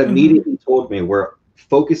 So that immediately told me we're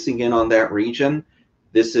focusing in on that region.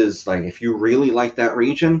 This is like, if you really like that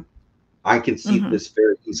region, I can see this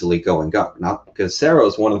very easily going up. Not because Sarah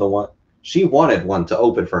is one of the one. She wanted one to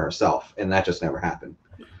open for herself, and that just never happened.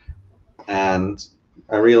 And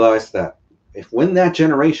I realized that when that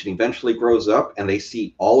generation eventually grows up and they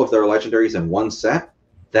see all of their legendaries in one set,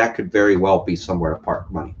 that could very well be somewhere to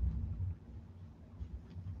park money.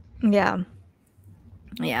 Yeah.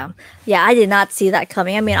 I did not see that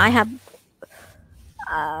coming. I mean, I have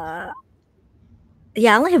I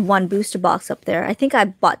only have 1 booster box up there. I think I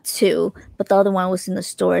bought 2, but the other one was in the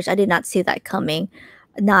storage. I did not see that coming.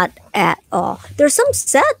 Not at all. There's some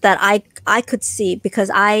set that I could see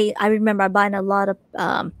because I remember buying a lot of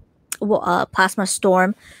Plasma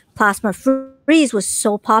Storm. Plasma Freeze was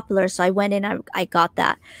so popular, so I went in, I got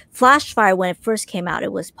that. Flash Fire, when it first came out,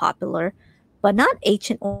 it was popular, but not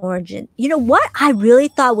Ancient Origin. You know what I really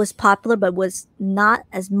thought was popular but was not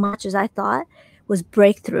as much as I thought was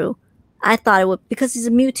Breakthrough. I thought it would, because it's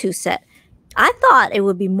a Mewtwo set. I thought it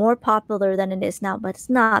would be more popular than it is now, but it's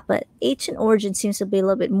not. But Ancient Origin seems to be a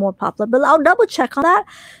little bit more popular. But I'll double check on that.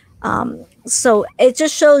 So it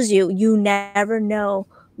just shows you never know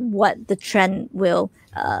what the trend will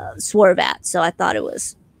swerve at. So I thought it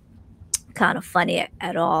was kind of funny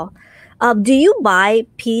at all. Do you buy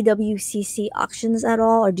PWCC auctions at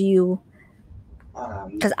all, or do you?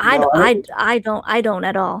 Because I don't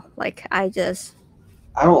at all. Like I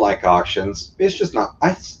don't like auctions. It's just not.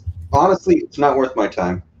 Honestly, it's not worth my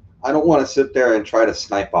time. I don't want to sit there and try to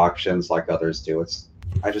snipe auctions like others do.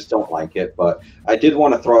 I just don't like it. But I did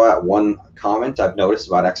want to throw out one comment I've noticed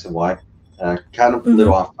about X and Y, kind of a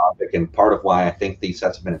little off topic, and part of why I think these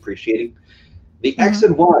sets have been appreciating. The X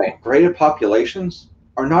and Y graded populations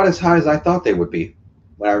are not as high as I thought they would be.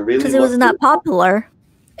 Because it was not popular.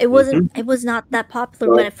 It wasn't. It was not that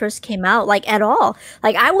popular when it first came out, like at all.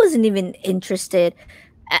 Like I wasn't even interested.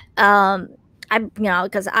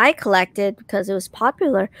 Because I collected because it was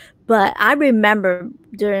popular. But I remember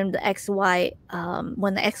during the XY,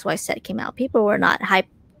 when the XY set came out, people were not hyped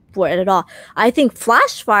for it at all. I think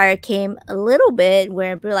Flash Fire came a little bit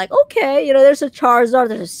where we're like, okay, there's a Charizard,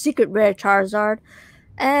 there's a secret rare Charizard,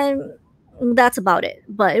 and that's about it.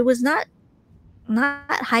 But it was not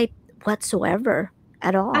hyped whatsoever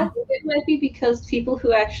at all. I think it might be because people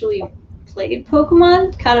who actually played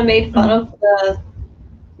Pokemon kind of made fun of the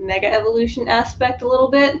Mega Evolution aspect a little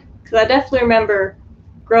bit, because I definitely remember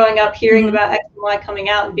growing up hearing about X and Y coming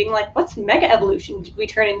out and being like, what's Mega Evolution? Did we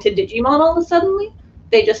turn into Digimon all of a sudden?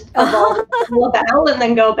 They just evolve into a battle and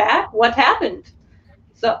then go back? What happened?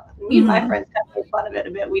 So me and my friends kind of made fun of it a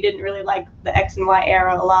bit. We didn't really like the X and Y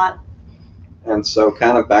era a lot. And so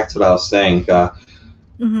kind of back to what I was saying,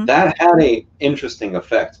 that had a interesting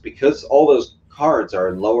effect because all those cards are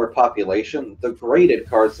in lower population. The graded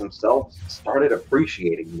cards themselves started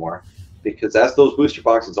appreciating more because as those booster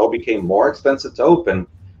boxes all became more expensive to open,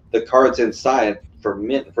 the cards inside the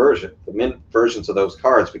mint versions of those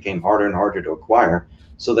cards became harder and harder to acquire.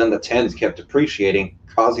 So then the 10s kept appreciating,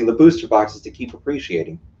 causing the booster boxes to keep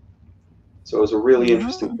appreciating. So it was a really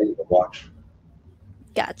interesting thing to watch.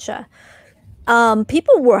 Gotcha.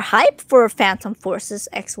 People were hyped for Phantom Forces,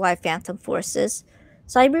 XY Phantom Forces.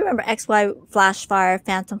 So I remember XY Flashfire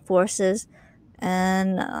Phantom Forces,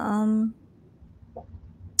 and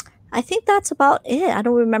I think that's about it. I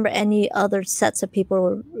don't remember any other sets that people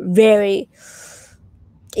were very.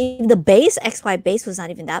 Even the base XY base was not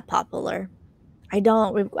even that popular. I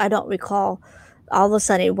don't recall. All of a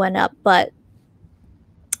sudden it went up, but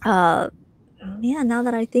uh, yeah. Now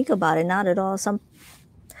that I think about it, not at all.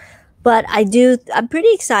 But I do. I'm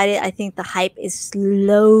pretty excited. I think the hype is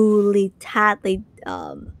slowly, tadly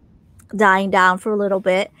dying down for a little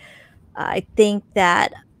bit. I think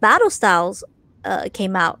that Battle Styles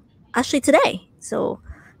came out actually today. So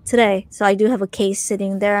I do have a case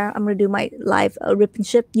sitting there. I'm gonna do my live rip and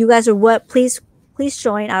ship. You guys are what? Please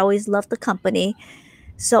join. I always love the company.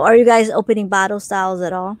 So are you guys opening Battle Styles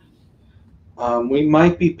at all? We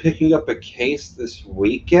might be picking up a case this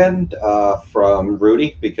weekend from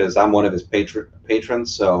Rudy because I'm one of his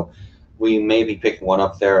patrons. So we may be picking one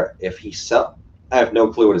up there if he sell. I have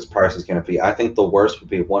no clue what his price is going to be. I think the worst would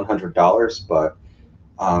be $100, but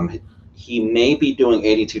um, he may be doing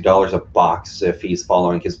 $82 a box if he's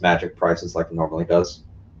following his magic prices like he normally does.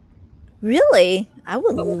 Really? I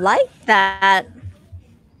would like that.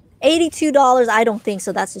 $82, I don't think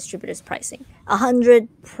so. That's distributor's pricing. 100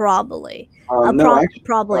 probably. No, actually,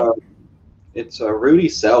 Probably. it's Rudy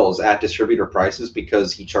sells at distributor prices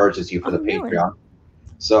because he charges you for Oh, the really? Patreon.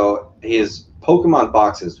 So his Pokemon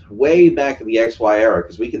boxes way back in the XY era,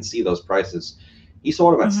 because we can see those prices, he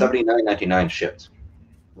sold them at Hmm. $79.99 shipped.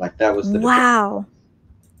 Like that was the difference. Wow.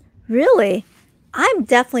 Really? I'm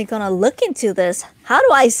definitely going to look into this. How do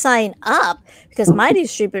I sign up? Because my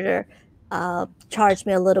distributor charged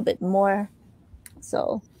me a little bit more.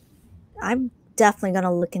 So I'm definitely going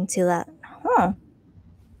to look into that. Huh.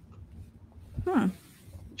 Hmm.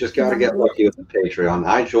 Just I'm got to going to get look lucky with into the Patreon.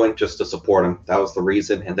 I joined just to support him. That was the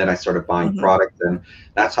reason. And then I started buying it. products, and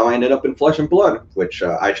that's how I ended up in Flesh and Blood, which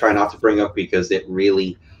I try not to bring up because it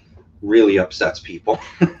really, really upsets people.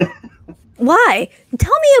 Why?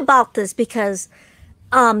 Tell me about this because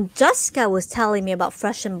Jessica was telling me about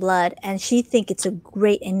Fresh and Blood, and she think it's a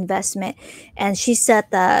great investment. And she said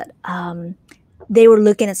that they were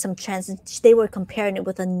looking at some trends, and they were comparing it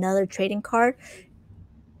with another trading card.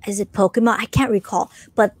 Is it Pokemon? I can't recall,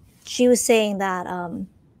 but she was saying that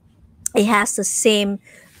it has the same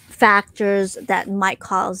factors that might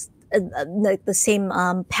cause like the same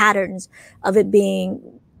patterns of it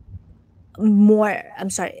being more, I'm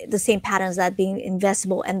sorry, the same patterns that being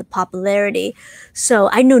investable and the popularity. So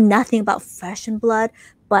I know nothing about Fresh and Blood,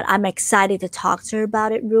 but I'm excited to talk to her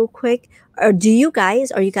about it real quick. Or are you guys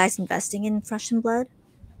investing in Fresh and Blood?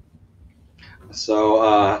 So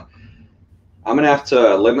I'm going to have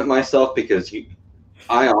to limit myself because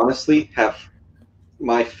I honestly have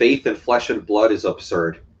my faith in Flesh and Blood is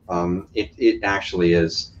absurd. It actually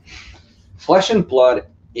is. Flesh and Blood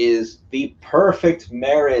is the perfect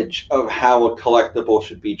marriage of how a collectible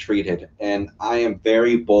should be treated. And I am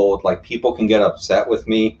very bold. Like, people can get upset with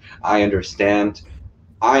me. I understand.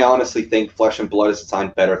 I honestly think Flesh and Blood is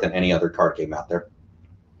designed better than any other card game out there.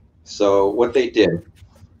 So, what they did,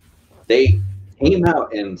 they came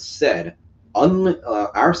out and said,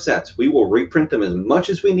 our sets, we will reprint them as much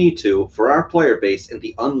as we need to for our player base in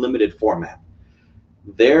the unlimited format.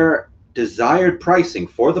 Their desired pricing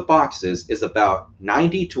for the boxes is about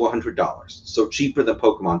 $90 to $100, so cheaper than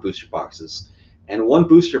Pokemon booster boxes. And one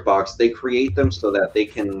booster box, they create them so that they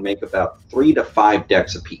can make about 3 to 5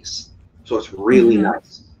 decks a piece. So it's really Mm-hmm.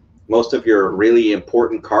 nice. Most of your really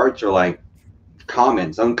important cards are like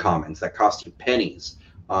commons, uncommons that cost you pennies.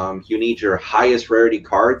 You need your highest rarity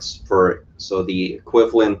cards for, so the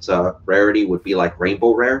equivalent rarity would be like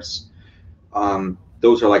rainbow rares.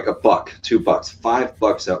 Those are like $1, $2,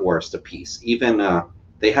 $5 at worst a piece. Even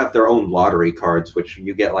they have their own lottery cards, which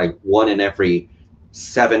you get like one in every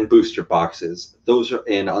 7 booster boxes. Those are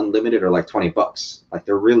in unlimited are like $20. Like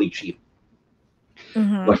they're really cheap.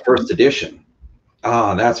 Mm-hmm. But first edition,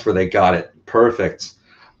 that's where they got it. Perfect.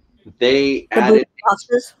 They The booster added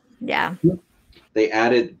boxes? Yeah. they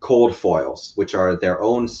added cold foils, which are their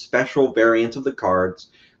own special variants of the cards.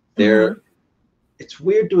 Mm-hmm. They're It's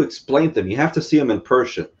weird to explain them. You have to see them in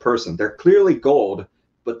person. They're clearly gold,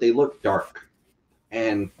 but they look dark.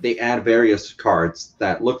 And they add various cards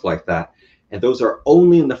that look like that. And those are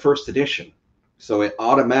only in the first edition. So it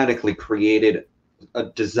automatically created a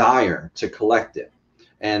desire to collect it.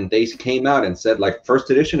 And they came out and said, like,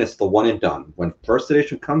 first edition is the one and done. When first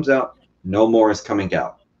edition comes out, no more is coming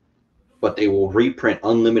out. But they will reprint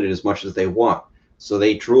unlimited as much as they want. So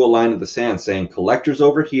they drew a line in the sand saying collectors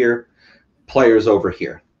over here, players over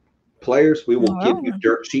here. Players, we will give you Oh.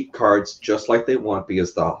 dirt sheet cards just like they want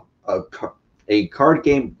because a card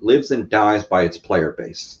game lives and dies by its player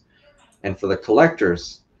base. And for the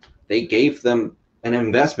collectors, they gave them an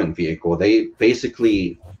investment vehicle. They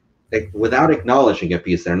basically, without acknowledging it,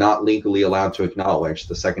 because they're not legally allowed to acknowledge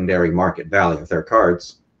the secondary market value of their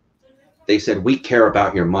cards, they said, we care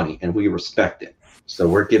about your money and we respect it. So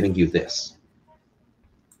we're giving you this.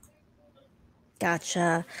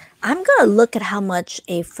 Gotcha. I'm gonna look at how much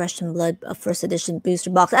a Fresh and Blood first edition booster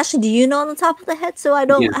box. Actually, do you know on the top of the head so I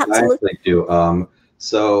don't Yes, have I to look? actually do.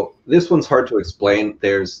 So this one's hard to explain.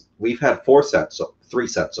 We've had three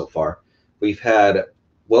sets so far. We've had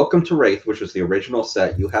Welcome to Wraith, which was the original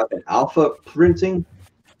set. You have an alpha printing.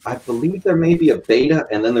 I believe there may be a beta,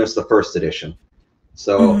 and then there's the first edition.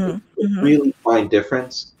 So it's a really fine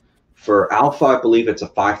difference. For alpha, I believe it's a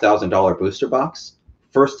 $5,000 booster box.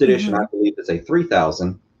 First edition, I believe, is a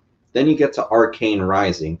 $3,000. Then you get to Arcane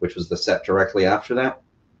Rising, which was the set directly after that.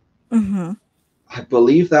 I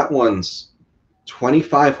believe that one's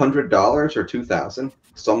 $2,500 or $2,000,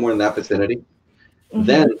 somewhere in that vicinity.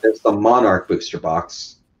 Then there's the Monarch booster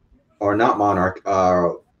box, or not Monarch,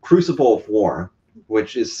 Crucible of War,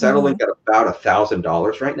 which is settling at about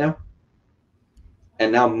 $1,000 right now.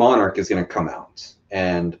 And now Monarch is going to come out,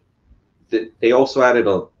 and they also added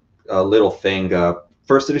a little thing.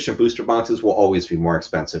 First edition booster boxes will always be more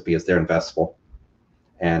expensive because they're investable.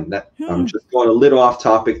 And that, I'm just going a little off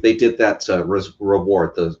topic. They did that to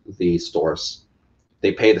reward the stores.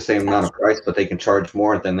 They pay the same amount of price, but they can charge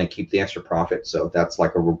more, and then they keep the extra profit. So that's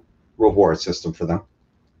like a reward system for them.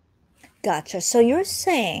 Gotcha. So you're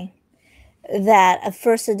saying that a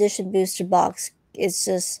first edition booster box is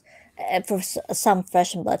just for some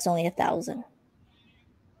Fresh and Blood, it's only 1,000.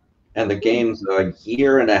 And the game's a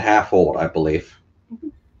year and a half old, I believe.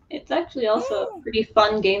 It's actually also a pretty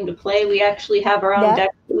fun game to play. We actually have our own deck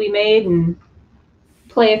that we made and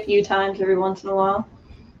play a few times every once in a while.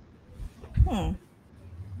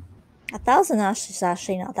 1,000 is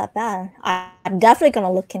actually not that bad. I'm definitely going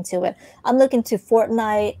to look into it. I'm looking to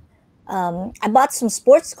Fortnite. I bought some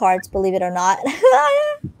sports cards, believe it or not.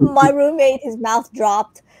 My roommate, his mouth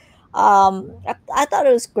dropped. I thought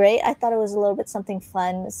it was great. I thought it was a little bit something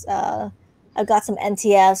fun. I've got some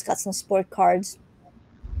NTFs, got some sport cards.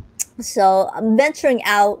 So I'm venturing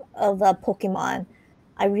out of Pokemon.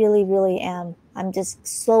 I really, really am. I'm just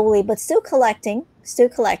slowly, but still collecting,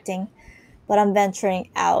 but I'm venturing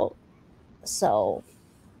out. So,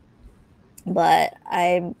 but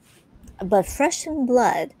Fresh and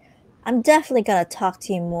Blood, I'm definitely gonna talk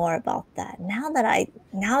to you more about that. Now that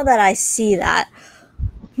I see that,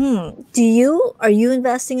 are you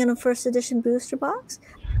investing in a first edition booster box?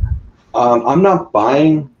 I'm not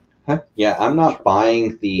buying. Yeah, I'm not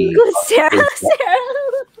buying the. Sarah.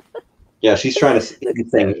 Yeah, she's trying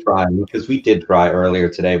to try because we did try earlier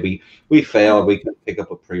today. We failed. We couldn't pick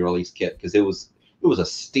up a pre-release kit because it was a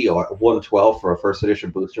steal at $112 for a first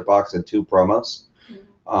edition booster box and 2 promos.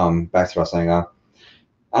 Back to what I was saying.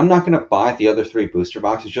 I'm not going to buy the other 3 booster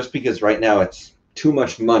boxes just because right now it's too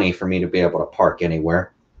much money for me to be able to park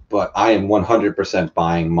anywhere. But I am 100%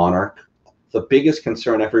 buying Monarch. The biggest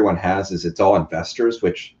concern everyone has is it's all investors,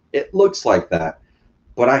 which it looks like that.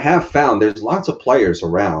 But I have found there's lots of players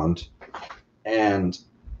around, and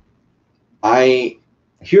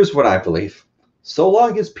here's what I believe. So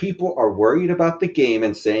long as people are worried about the game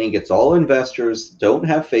and saying it's all investors, don't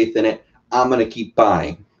have faith in it, I'm going to keep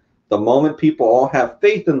buying. The moment people all have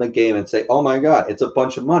faith in the game and say, oh my God, it's a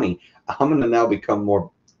bunch of money, I'm going to now become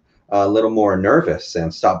a little more nervous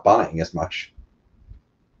and stop buying as much.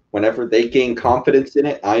 Whenever they gain confidence in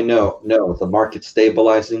it, I know, no, the market's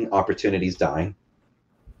stabilizing, opportunity's dying.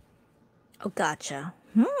 Oh, gotcha.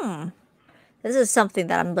 This is something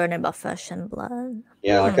that I'm learning about Fresh and Blood.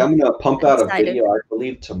 Yeah, like I'm going to pump out a video, I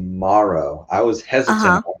believe, tomorrow. I was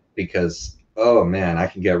hesitant because, oh man, I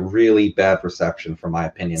can get really bad reception for my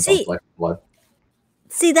opinions on Flesh and Blood.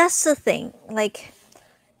 See, that's the thing. Like,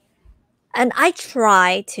 and I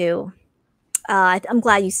try to, I'm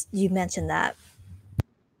glad you mentioned that.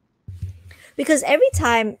 Because every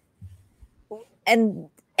time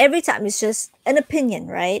it's just an opinion,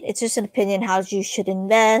 right? It's just an opinion how you should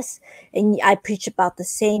invest, and I preach about the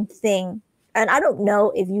same thing. And I don't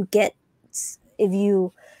know if you get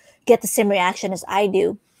the same reaction as I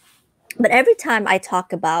do, but every time I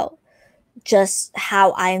talk about just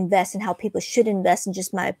how I invest and how people should invest, and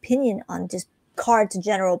just my opinion on just cards in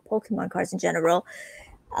general, Pokemon cards in general,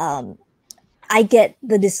 I get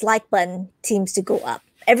the dislike button seems to go up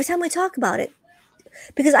every time I talk about it.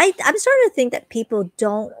 Because I'm starting to think that people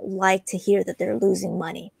don't like to hear that they're losing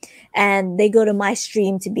money, and they go to my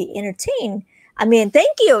stream to be entertained. I mean,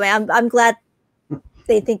 thank you, man. I'm glad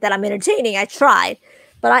they think that I'm entertaining. I tried,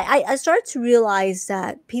 but I started to realize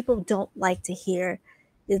that people don't like to hear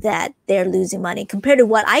that they're losing money compared to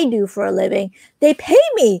what I do for a living. They pay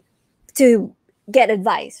me to get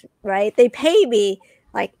advice, right? They pay me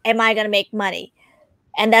like, am I going to make money?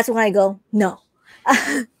 And that's when I go, no.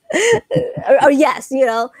 or yes,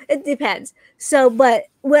 it depends. So, but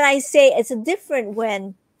when I say it's a different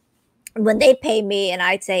when they pay me and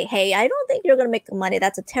I'd say, hey, I don't think you're going to make the money.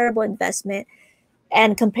 That's a terrible investment.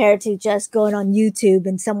 And compared to just going on YouTube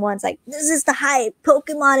and someone's like, this is the hype,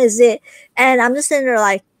 Pokemon is it. And I'm just sitting there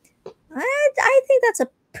like, I think that's a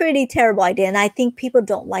pretty terrible idea. And I think people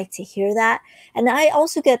don't like to hear that. And I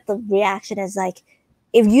also get the reaction as like,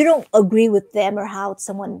 if you don't agree with them or how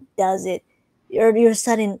someone does it, you're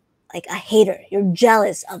sudden like a hater. You're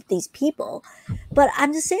jealous of these people. But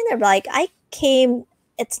I'm just saying there, like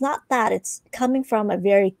it's not that. It's coming from a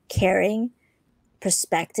very caring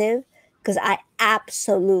perspective because I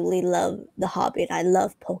absolutely love the hobby and I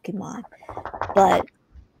love Pokemon. But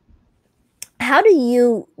how do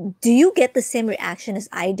you get the same reaction as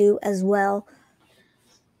I do as well?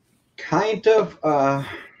 Kind of.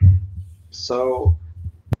 So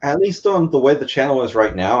at least on the way the channel is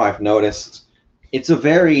right now, I've noticed it's a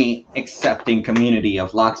very accepting community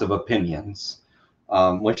of lots of opinions,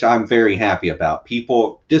 which I'm very happy about.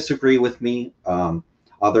 People disagree with me.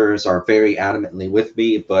 Others are very adamantly with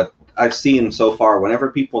me, but I've seen so far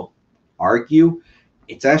whenever people argue,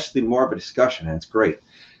 it's actually more of a discussion, and it's great.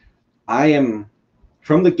 I am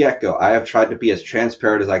from the get-go. I have tried to be as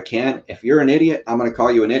transparent as I can. If you're an idiot, I'm going to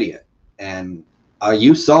call you an idiot. And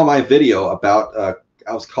you saw my video about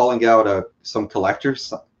I was calling out some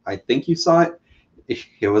collectors. I think you saw it.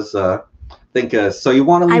 It was I think so. You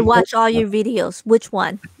want to? I watch all your videos. Which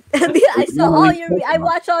one? I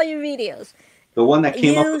watch all your videos. The one that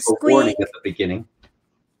came up with a warning at the beginning.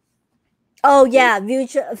 Oh yeah,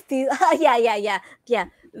 yeah.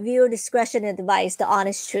 Viewer discretion and advice, the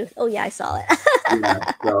honest truth. Oh yeah, I saw it.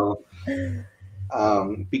 Yeah, so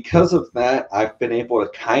because of that, I've been able to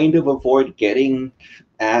kind of avoid getting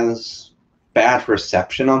as bad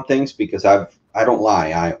reception on things because I don't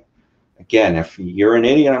lie. Again, if you're an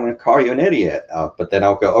idiot, I'm going to call you an idiot. But then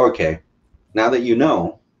I'll go, okay, now that you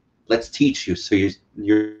know, let's teach you so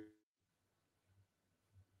you're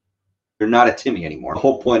not a Timmy anymore. The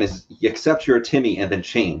whole point is you accept you're a Timmy and then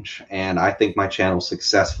change. And I think my channel's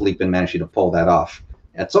successfully been managing to pull that off.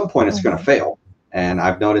 At some point, it's going to fail. And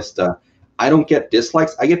I've noticed I don't get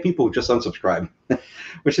dislikes. I get people who just unsubscribe,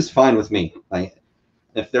 which is fine with me.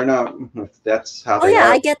 If that's how they are.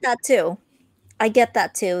 I get that too. I get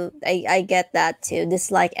that too. I get that too.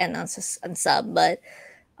 Dislike and unsub, but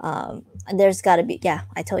there's got to be. Yeah,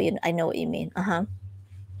 I told you. I know what you mean. Yeah.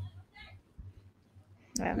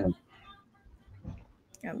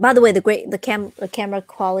 By the way, the camera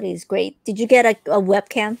quality is great. Did you get a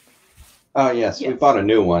webcam? Oh yes, we bought a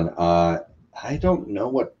new one. I don't know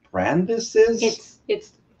what brand this is. It's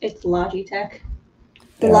Logitech.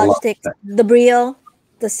 The Logitech, the Brio,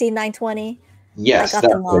 the C920. Yes, I got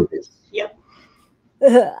them all. Yep.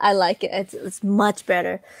 I like it. It's much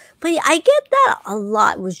better. But yeah, I get that a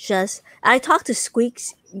lot. Was just I talked to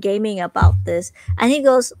Squeaks Gaming about this, and he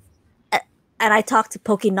goes, and I talked to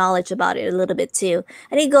Poke Knowledge about it a little bit too,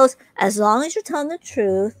 and he goes, as long as you're telling the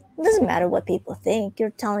truth, it doesn't matter what people think. You're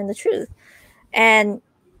telling the truth, and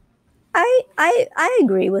I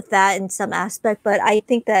agree with that in some aspect, but I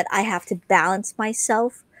think that I have to balance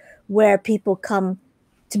myself where people come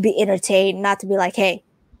to be entertained, not to be like, hey,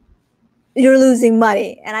 you're losing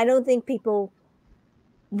money. And I don't think people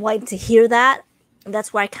want to hear that. And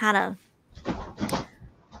that's where I kind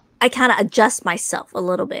of adjust myself a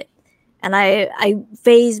little bit. And I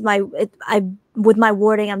phase with my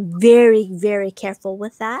wording, I'm very, very careful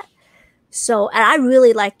with that. So, and I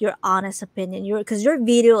really like your honest opinion. Because your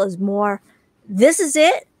video is more, this is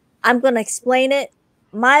it. I'm going to explain it.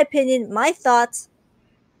 My opinion, my thoughts.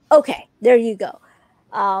 Okay, there you go.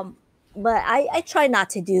 But I try not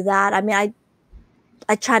to do that. I mean,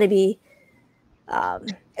 I try to be,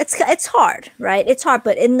 it's hard, right? It's hard,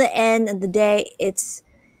 but in the end of the day, it's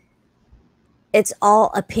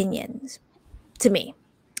all opinions to me.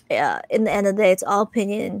 In the end of the day, it's all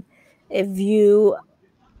opinion. If you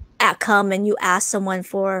come and you ask someone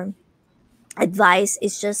for advice,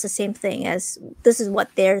 it's just the same thing as this is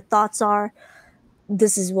what their thoughts are.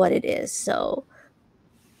 This is what it is. So,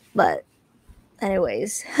 but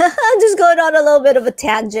anyways, I'm just going on a little bit of a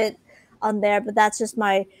tangent on there, but that's just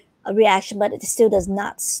my reaction. But it still does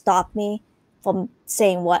not stop me from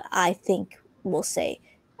saying what I think we'll say.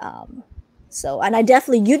 So, and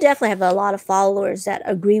you definitely have a lot of followers that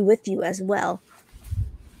agree with you as well.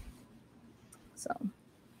 So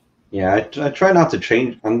Yeah, I try not to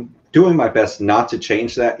change. I'm doing my best not to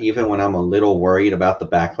change that, even when I'm a little worried about the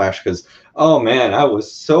backlash. Because, oh man, I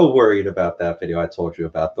was so worried about that video I told you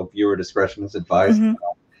about. The viewer discretion is advised. hmm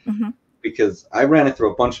hmm Because I ran it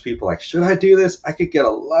through a bunch of people like, should I do this? I could get a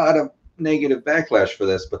lot of negative backlash for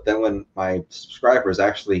this. But then when my subscribers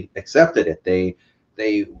actually accepted it, they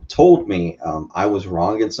told me I was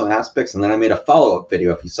wrong in some aspects. And then I made a follow-up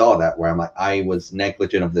video, if you saw that, where I'm like, I was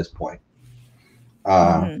negligent of this point.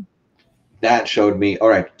 hmm That showed me, all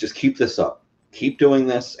right, just keep this up. Keep doing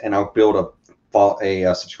this, and I'll build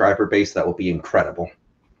a subscriber base that will be incredible.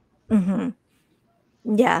 hmm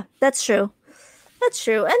Yeah, that's true. That's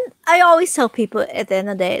true. And I always tell people at the end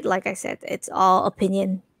of the day, like I said, it's all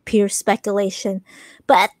opinion, pure speculation.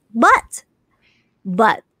 But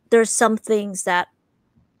there's some things that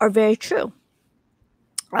are very true.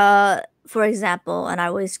 For example, and I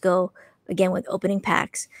always go again with opening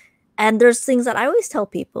packs, and there's things that I always tell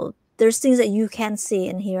people. There's things that you can see,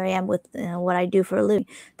 and here I am with what I do for a living.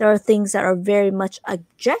 There are things that are very much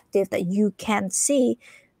objective that you can see.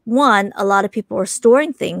 One, a lot of people are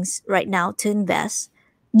storing things right now to invest.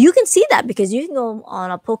 You can see that because you can go on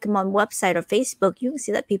a Pokemon website or Facebook. You can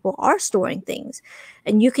see that people are storing things,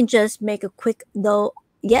 and you can just make a quick though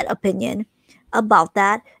yet opinion about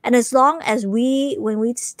that. And as long as when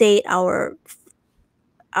we state our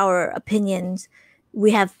opinions,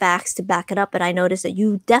 we have facts to back it up. And I notice that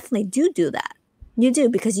you definitely do that. You do,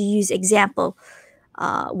 because you use example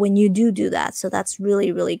when you do that. So that's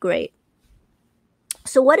really, really great.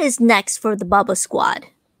 So what is next for the BulbaSquad,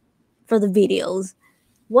 for the videos?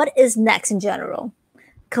 What is next in general?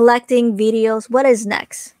 Collecting videos, what is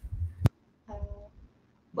next? Uh,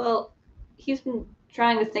 well, he's been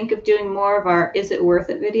trying to think of doing more of our "Is it worth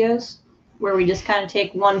it" videos, where we just kind of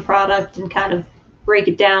take one product and kind of break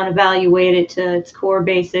it down, evaluate it to its core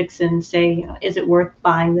basics, and say, is it worth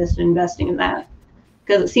buying this and investing in that?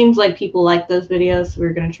 Because it seems like people like those videos. So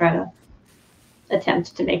we're going to try to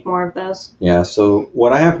attempt to make more of those. Yeah, so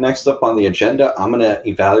what I have next up on the agenda, I'm going to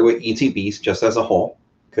evaluate ETBs just as a whole,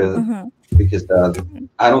 Mm-hmm. because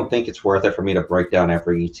I don't think it's worth it for me to break down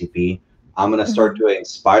every ETB. I'm going to start doing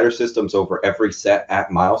spider systems over every set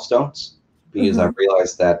at milestones, because I've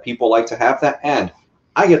realized that people like to have that, and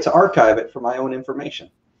I get to archive it for my own information.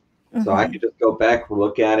 So I could just go back,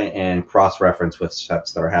 look at it, and cross-reference with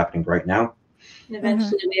sets that are happening right now. And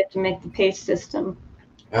eventually we have to make the pace system.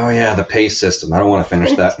 Oh yeah, the pace system. I don't want to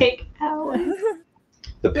finish that. Take hours.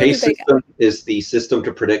 The pace system is the system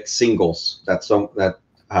to predict singles. That's that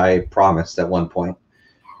I promised at one point.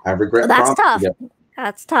 I regret. That's tough. It.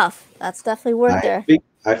 That's tough. That's definitely worth there.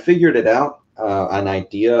 I figured it out. An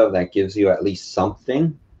idea that gives you at least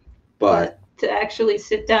something, but to actually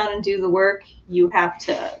sit down and do the work, you have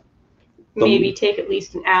to maybe take at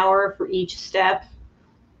least an hour for each step.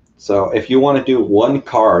 So if you want to do one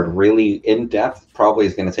card really in depth, probably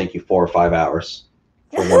is going to take you 4 or 5 hours.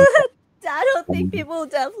 For one I don't think people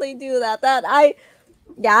definitely do that. I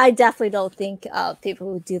definitely don't think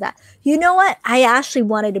people would do that. You know what? I actually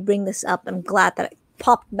wanted to bring this up. I'm glad that it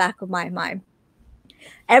popped back of my mind.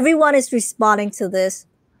 Everyone is responding to this.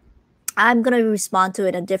 I'm gonna respond to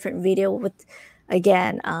it in a different video with,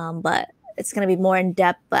 again, but it's gonna be more in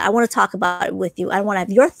depth. But I want to talk about it with you. I want to have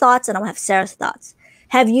your thoughts, and I want to have Sarah's thoughts.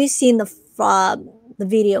 Have you seen the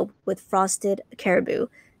video with Frosted Caribou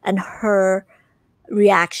and her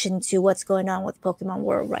reaction to what's going on with Pokemon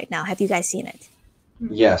World right now? Have you guys seen it?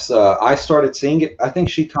 Yes, I started seeing it. I think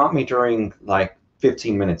she caught me during like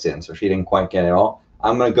 15 minutes in, so she didn't quite get it all.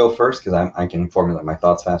 I'm going to go first because I can formulate my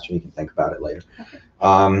thoughts faster. You can think about it later.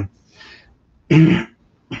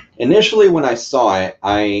 Initially, when I saw it,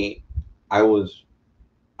 I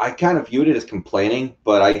kind of viewed it as complaining,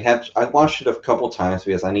 but I watched it a couple times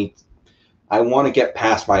because I want to get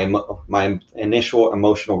past my initial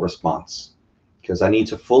emotional response, because I need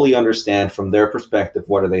to fully understand from their perspective,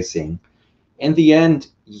 what are they seeing. In the end,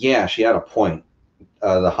 yeah, she had a point.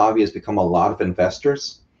 The hobby has become a lot of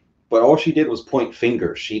investors, but all she did was point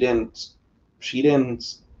fingers. She didn't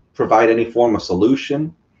provide any form of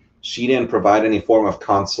solution. She didn't provide any form of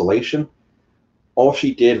consolation. All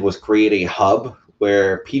she did was create a hub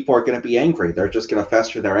where people are going to be angry. They're just going to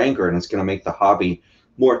fester their anger, and it's going to make the hobby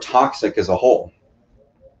more toxic as a whole.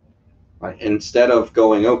 Right? Instead of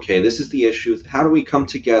going, okay, this is the issue. How do we come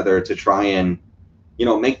together to try and,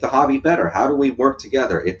 make the hobby better? How do we work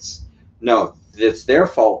together? It's their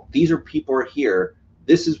fault. These are people are here.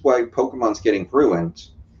 This is why Pokemon's getting ruined.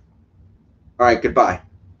 All right, goodbye.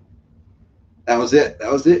 That was it.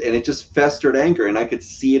 And it just festered anger, and I could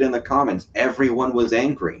see it in the comments. Everyone was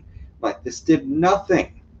angry. Like, this did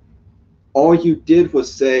nothing. All you did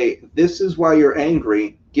was say, this is why you're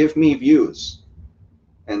angry, give me views.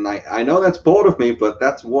 And I know that's bold of me, but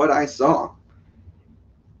that's what I saw.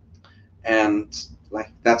 And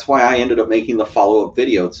like that's why I ended up making the follow-up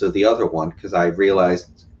video to the other one, because I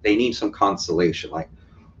realized they need some consolation. Like,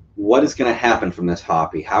 what is going to happen from this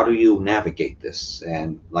hobby? How do you navigate this?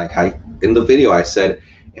 And like in the video I said,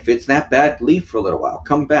 if it's that bad, leave for a little while,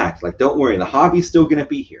 come back. Like, don't worry, the hobby's still going to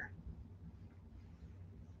be here.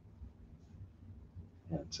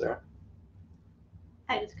 And Sarah?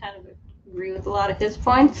 I just kind of agree with a lot of his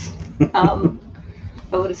points. I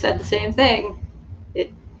would have said the same thing.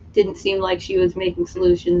 It didn't seem like she was making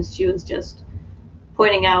solutions. She was just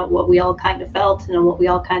pointing out what we all kind of felt and what we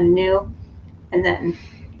all kind of knew, and then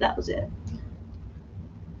that was it.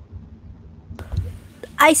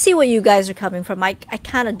 I see where you guys are coming from. I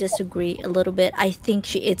kind of disagree a little bit. I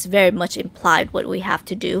think it's very much implied what we have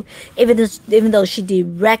to do, even though she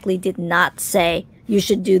directly did not say you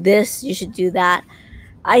should do this, you should do that.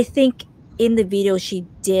 I think in the video she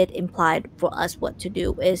did imply for us what to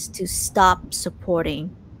do is to stop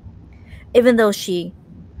supporting, even though she.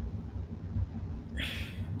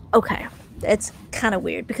 Okay, it's kind of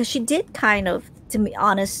weird because she did kind of, to me,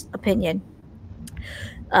 honest opinion.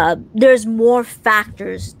 There's more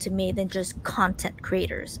factors to me than just content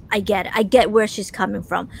creators. I get it. I get where she's coming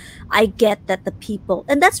from. I get that the people,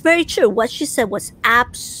 and that's very true. What she said was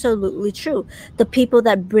absolutely true. The people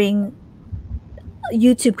that bring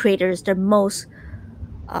YouTube creators their most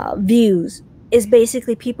views is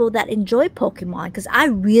basically people that enjoy Pokemon. Because I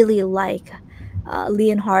really like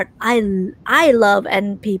Leonhardt. I love,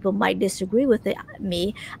 and people might disagree with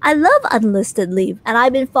me. I love Unlisted Leaf, and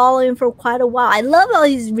I've been following him for quite a while. I love all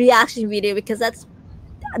his reaction video because that's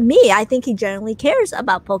me. I think he genuinely cares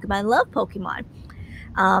about Pokemon. I love Pokemon.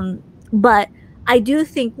 But I do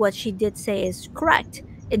think what she did say is correct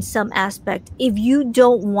in some aspect. If you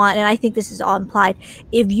don't want, and I think this is all implied,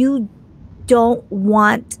 if you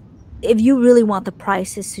really want the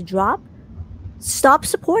prices to drop, stop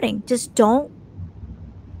supporting. Just don't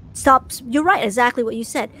stop. You're right, exactly what you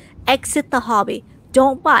said. Exit the hobby.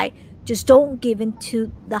 Don't buy. Just don't give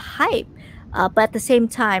into the hype. But at the same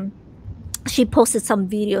time, she posted some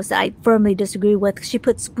videos that I firmly disagree with. She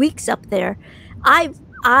put Squeaks up there.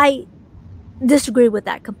 I disagree with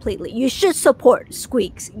that completely. You should support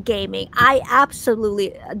Squeaks Gaming. I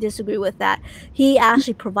absolutely disagree with that. He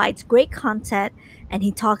actually provides great content, and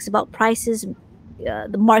he talks about prices.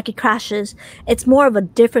 The market crashes. It's more of a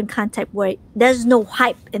different content where there's no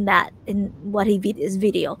hype in what his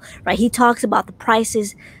video, right? He talks about the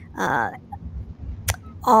prices,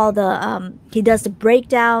 all the he does the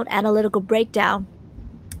breakdown, analytical breakdown.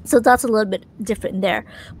 So that's a little bit different there.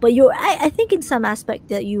 But I think in some aspect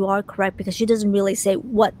that you are correct, because she doesn't really say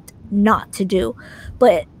what not to do.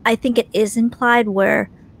 But I think it is implied where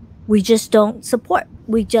we just don't support.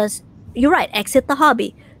 You're right, exit the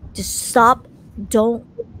hobby. Just stop. Don't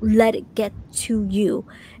let it get to you.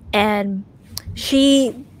 And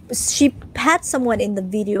she had someone in the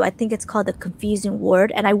video, I think it's called The Confusing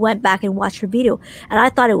Word, and I went back and watched her video, and I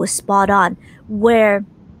thought it was spot on, where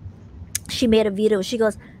she made a video. She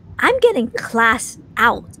goes, I'm getting class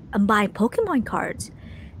out and buying Pokemon cards.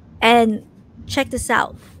 And check this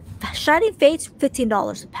out. Shining Fates,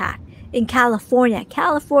 $15 a pack. In California,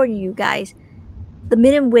 you guys, the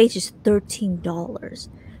minimum wage is $13.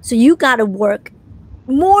 So you gotta work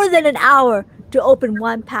more than an hour to open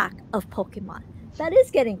one pack of Pokemon. That is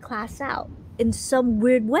getting class out in some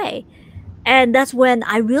weird way. And that's when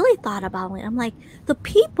I really thought about it. I'm like, the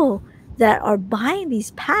people that are buying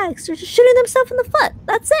these packs are just shooting themselves in the foot.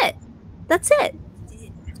 That's it.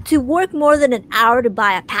 To work more than an hour to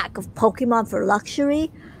buy a pack of Pokemon for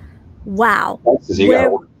luxury, wow. That's you gotta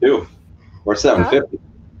work too. Or $7.50.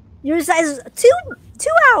 Your size is 2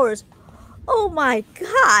 hours. Oh my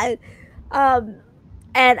god.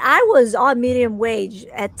 And I was on medium wage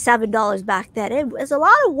at $7 back then. It was a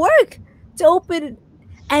lot of work to open.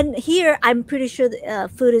 And here, I'm pretty sure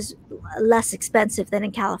food is less expensive than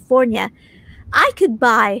in California. I could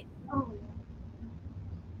buy.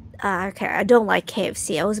 Okay, I don't like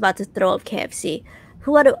KFC. I was about to throw up KFC.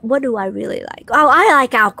 What do I really like? Oh, I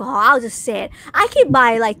like alcohol. I'll just say it. I can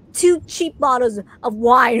buy like 2 cheap bottles of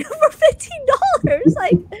wine for $15.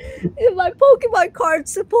 Like, if my Pokemon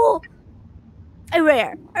cards to pull a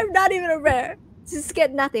rare. I'm not even a rare. Just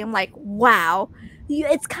get nothing. I'm like, wow.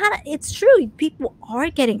 It's true. People are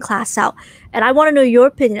getting class out. And I want to know your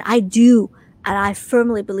opinion. I do. And I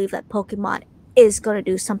firmly believe that Pokemon is going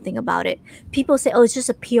to do something about it. People say, oh, it's just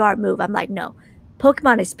a PR move. I'm like, no.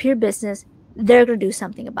 Pokemon is pure business. They're going to do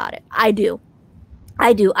something about it. I do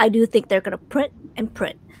think they're going to print and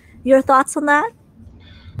print. Your thoughts on that?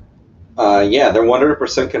 Yeah, they're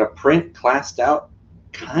 100% going to print classed out,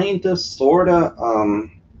 kind of, sort of.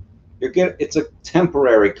 It's a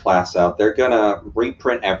temporary class out. They're going to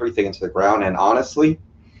reprint everything into the ground, and honestly,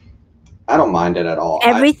 I don't mind it at all.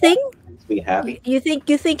 Everything? It makes me happy. You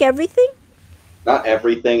think everything? Not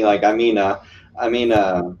everything. Like I mean,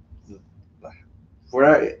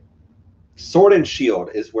 where Sword and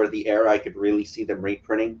Shield is where the era I could really see them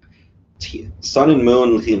reprinting. Sun and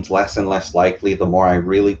Moon seems less and less likely the more I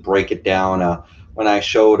really break it down. When I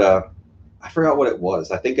showed, I forgot what it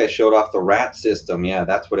was. I think I showed off the rat system. Yeah,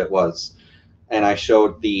 that's what it was. And I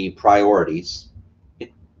showed the priorities.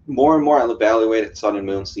 More and more I evaluated Sun and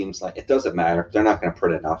Moon seems like it doesn't matter. They're not going to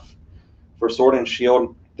print enough. For Sword and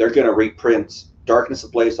Shield, they're going to reprint Darkness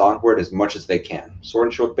Ablaze Onward as much as they can. Sword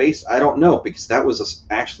and Shield base, I don't know, because that was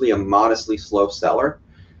actually a modestly slow seller.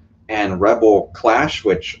 And Rebel Clash,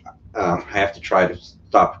 which I have to try to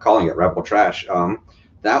stop calling it Rebel Trash,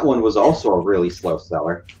 that one was also a really slow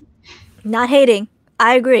seller. Not hating.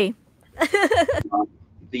 I agree.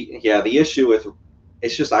 The issue with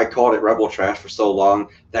it's just I called it Rebel Trash for so long.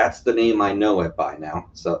 That's the name I know it by now.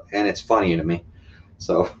 So, and it's funny to me.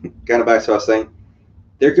 So, kind of back to what I was saying,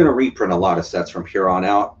 they're going to reprint a lot of sets from here on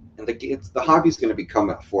out, and the hobby's going to become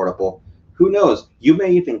affordable. Who knows? You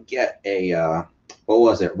may even get a what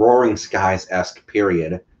was it, Roaring Skies-esque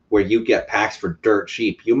period where you get packs for dirt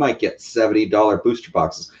cheap. You might get $70 booster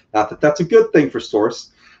boxes. Not that that's a good thing for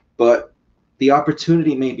Source, but the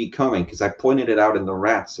opportunity may be coming because I pointed it out in the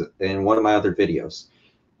rats in one of my other videos.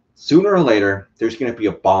 Sooner or later, there's going to be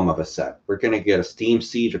a bomb of a set. We're going to get a Steam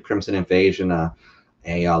Siege, a Crimson Invasion, a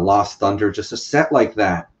Lost Thunder, just a set like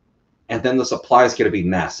that. And then the supply is going to be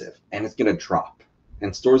massive, and it's going to drop.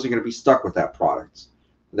 And stores are going to be stuck with that product.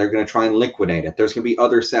 They're going to try and liquidate it. There's going to be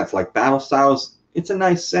other sets like Battle Styles. It's a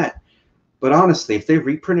nice set. But honestly, if they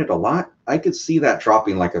reprint it a lot, I could see that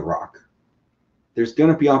dropping like a rock. There's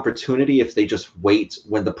going to be opportunity if they just wait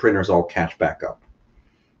when the printers all catch back up.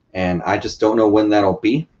 And I just don't know when that'll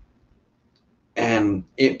be. And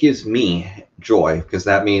it gives me joy because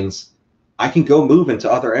that means I can go move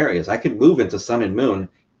into other areas. I can move into Sun and Moon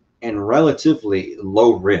and relatively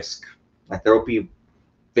low risk. Like there will be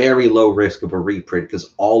very low risk of a reprint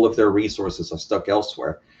because all of their resources are stuck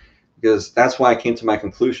elsewhere. Because that's why I came to my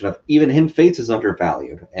conclusion of even Hidden Fates is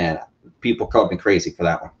undervalued, and people called me crazy for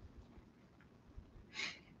that one.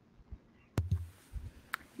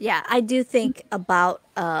 Yeah, I do think about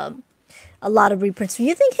a lot of reprints. Do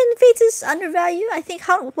you think Hidden Fates is undervalued? I think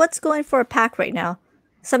what's going for a pack right now?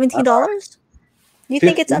 $17? Do you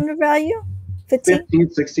think it's undervalued? 15,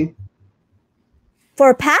 16. For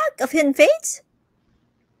a pack of Hidden Fates?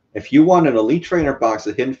 If you want an Elite Trainer box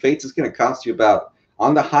of Hidden Fates, it's going to cost you about,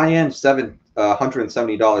 on the high end,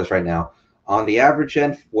 $170 right now. On the average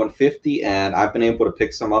end, $150, and I've been able to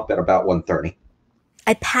pick some up at about $130.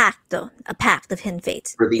 A pack, though. A pack of Hidden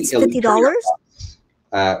Fates. For the it's $50?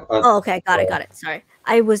 Oh, okay. Got it. Sorry.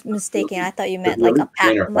 I was mistaken. I thought you meant like a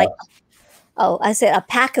pack. Like, oh, I said a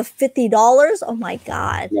pack of $50? Oh, my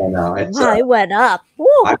God. No. It went up. Woo.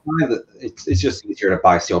 I find that it's just easier to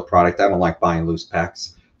buy sealed product. I don't like buying loose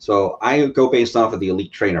packs. So I go based off of the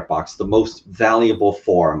Elite Trainer box, the most valuable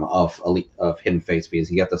form of Hidden Fates, because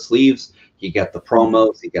you get the sleeves, you get the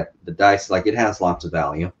promos, you get the dice. Like, it has lots of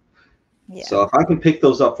value. Yeah. So if I can pick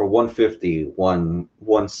those up for $150,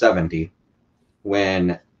 $170,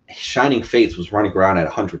 when Shining Fates was running around at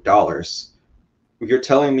 $100, you're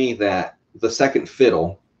telling me that the second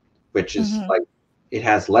fiddle, which is like, it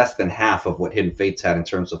has less than half of what Hidden Fates had in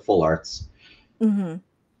terms of full arts.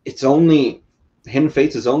 It's only, Hidden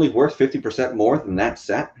Fates is only worth 50% more than that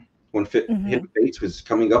set. When Hidden Fates was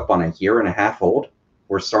coming up on a year and a half old,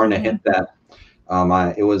 we're starting to hit that.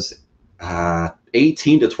 It was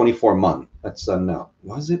 18 to 24 months. That's no,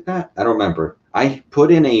 was it that? I don't remember. I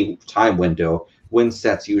put in a time window when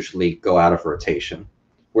sets usually go out of rotation.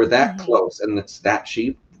 We're that close, and it's that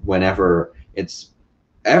cheap. Whenever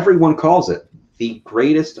everyone calls it the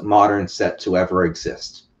greatest modern set to ever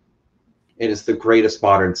exist. It is the greatest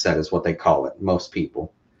modern set, is what they call it. Most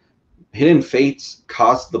people. Hidden Fates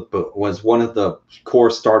was one of the core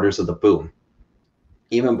starters of the boom.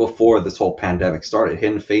 Even before this whole pandemic started,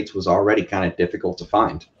 Hidden Fates was already kind of difficult to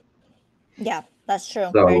find. Yeah, that's true.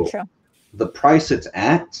 So very true. The price it's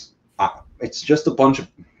at, it's just a bunch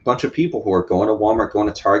of people who are going to Walmart,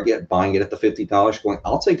 going to Target, buying it at the $50, going,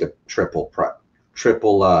 I'll take a triple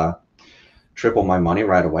my money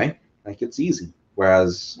right away. Like, it's easy.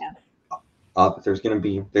 Whereas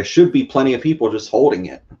there should be plenty of people just holding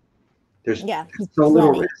it. There's so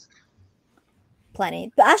little risk.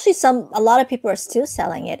 plenty. But actually, a lot of people are still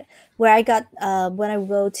selling it. Where I got when I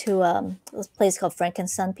go to this place called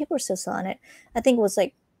Frankenstein, people are still selling it. I think it was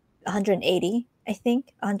like 180. I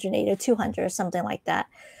think 180 or 200 or something like that.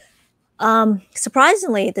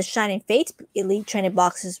 Surprisingly, the Shining Fates Elite Training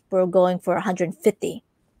boxes were going for 150.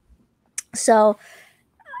 So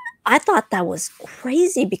I thought that was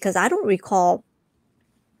crazy because I don't recall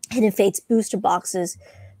Hidden Fates booster boxes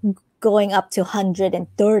going up to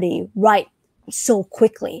 130 right so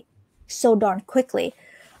quickly, so darn quickly.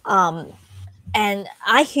 And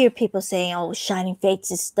I hear people saying, oh, Shining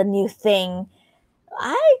Fates is the new thing.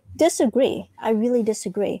 I disagree. I really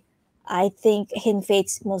disagree. I think Hidden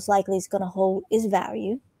Fates most likely is going to hold its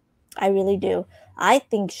value. I really do. I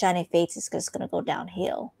think Shining Fates is just going to go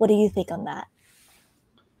downhill. What do you think on that?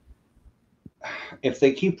 If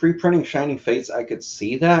they keep reprinting Shining Fates, I could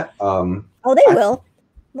see that. Oh, they will.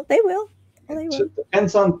 They will. Oh, they will.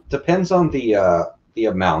 Depends on the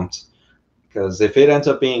amount. Because if it ends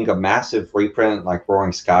up being a massive reprint like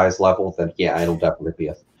Roaring Skies level, then yeah, it'll definitely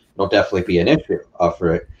be an issue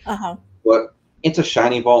for it. But it's a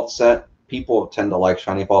Shiny Vault set. People tend to like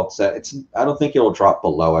Shiny Vault set. I don't think it'll drop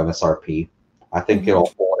below MSRP. I think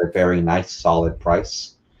it'll hold a very nice, solid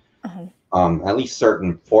price. At least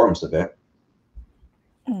certain forms of it.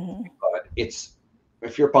 But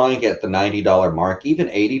if you're buying at the $90 mark, even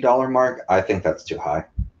 $80 mark, I think that's too high.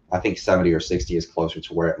 I think 70 or 60 is closer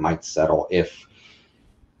to where it might settle if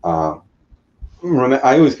I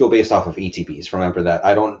always go based off of ETBs. Remember that.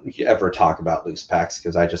 I don't ever talk about loose packs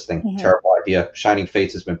because I just think terrible idea. Shining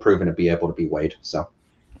Fates has been proven to be able to be weighed. So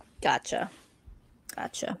Gotcha.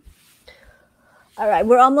 All right,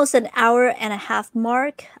 we're almost an hour and a half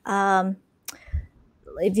mark.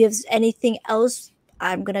 If you have anything else,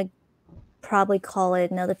 I'm gonna probably call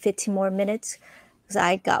it another 15 more minutes because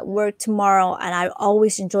I got work tomorrow, and I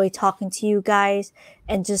always enjoy talking to you guys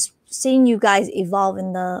and just seeing you guys evolve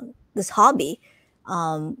in this hobby.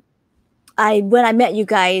 When I met you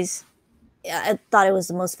guys, I thought it was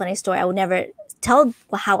the most funny story. I would never tell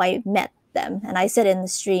how I met them, and I said it in the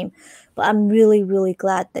stream, but I'm really, really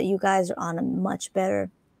glad that you guys are on a much better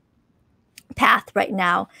path right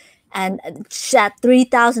now. And that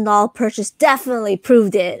 $3,000 purchase definitely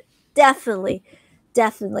proved it. Definitely.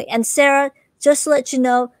 And Sarah, just to let you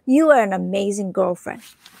know, you are an amazing girlfriend.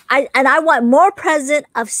 I want more present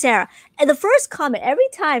of Sarah. And the first comment, every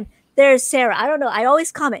time there's Sarah, I don't know, I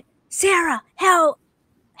always comment, Sarah, hell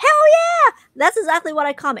yeah! That's exactly what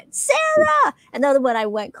I comment. Sarah! Another one I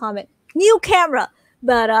went comment, new camera.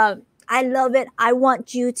 But I love it. I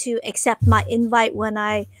want you to accept my invite when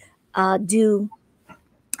I do.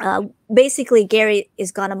 Basically, Gary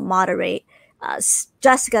is gonna moderate.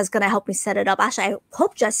 Jessica's gonna help me set it up. Actually, I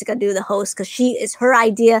hope Jessica do the host because it's her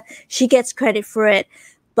idea. She gets credit for it.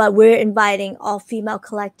 But we're inviting all female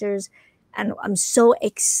collectors, and I'm so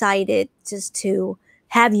excited just to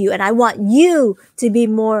have you. And I want you to be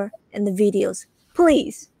more in the videos.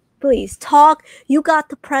 Please talk. You got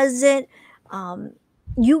the present.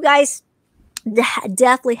 You guys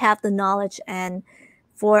definitely have the knowledge, and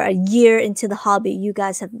for a year into the hobby, you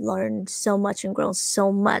guys have learned so much and grown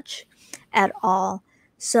so much at all.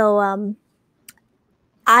 So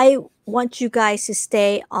I want you guys to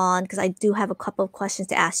stay on because I do have a couple of questions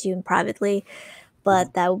to ask you privately,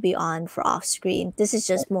 but that will be on for off screen. This is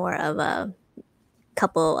just more of a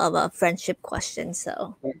couple of a friendship questions.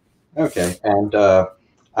 So okay, and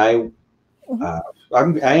I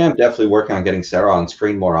am definitely working on getting Sarah on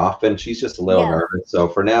screen more often. She's just a little nervous. So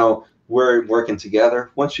for now, we're working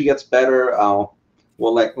together. Once she gets better,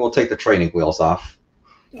 we'll take the training wheels off.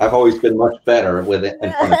 I've always been much better with it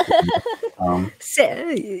in front of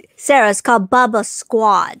Sarah, it's called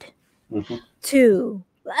BulbaSquad 2.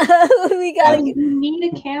 We gotta. You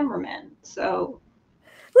need a cameraman. So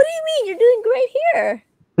what do you mean? You're doing great here.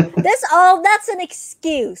 That's an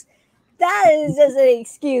excuse. That is just an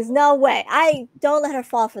excuse. No way. I don't let her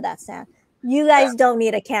fall for that, Sam. You guys don't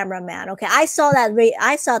need a cameraman. Okay. I saw that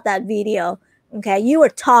video. Okay. You were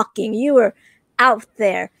talking. You were out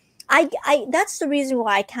there. That's the reason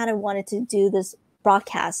why I kind of wanted to do this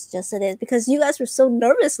broadcast just it is because you guys were so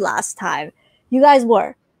nervous last time. You guys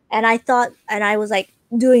were. And I was like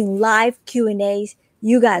doing live Q&As.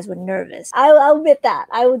 You guys were nervous. I'll admit that.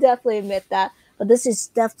 I will definitely admit that. But this is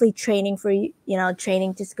definitely training for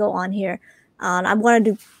training to go on here. I wanted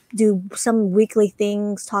to do some weekly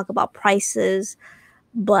things, talk about prices,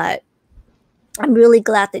 but I'm really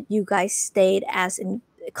glad that you guys stayed as in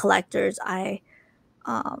collectors.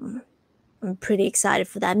 I'm pretty excited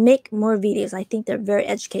for that. Make more videos. I think they're very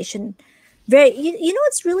education. You know,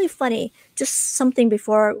 it's really funny. Just something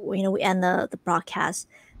before we end the broadcast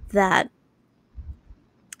that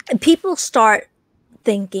people start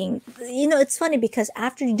thinking, it's funny because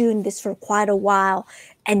after doing this for quite a while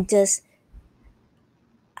and just,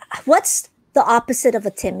 what's the opposite of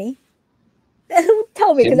a Timmy?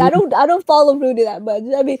 Tell me, because Timmy? I don't follow Rudy that much.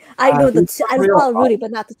 I mean, I know I follow Rudy,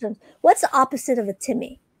 but not the terms. What's the opposite of a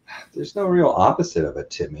Timmy? There's no real opposite of a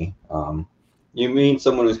Timmy. You mean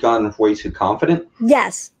someone who's gotten way too confident?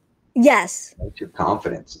 Yes. Way too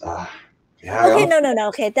confident. Yeah. Okay, no.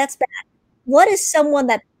 Okay, that's bad. What is someone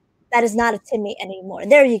that is not a Timmy anymore?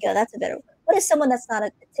 There you go. That's a better one. What is someone that's not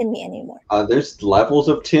a Timmy anymore? There's levels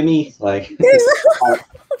of Timmy. Like There's a level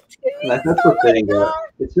of Timmy. that's the Oh my thing. God.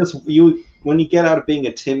 It's just you. When you get out of being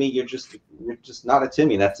a Timmy, you're just not a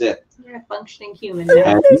Timmy. That's it. You're a functioning human now.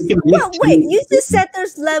 And you can be Wait, Timmy. you just said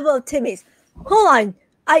there's level of Timmys. Hold on.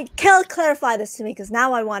 I can't clarify this to me because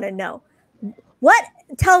now I want to know. What?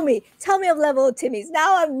 Tell me of level of Timmys.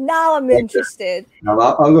 Now I'm interested.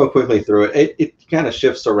 I'll go quickly through it. It kind of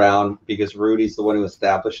shifts around because Rudy's the one who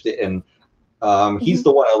established it, and he's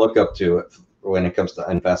the one I look up to when it comes to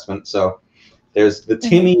investment. So there's the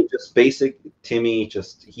Timmy, just basic Timmy.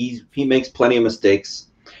 Just he makes plenty of mistakes.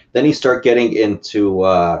 Then you start getting into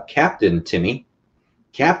Captain Timmy.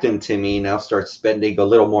 Captain Timmy now starts spending a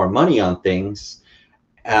little more money on things,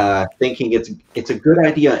 thinking it's a good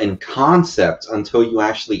idea in concept until you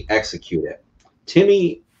actually execute it.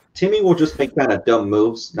 Timmy will just make kind of dumb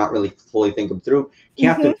moves, not really fully think them through.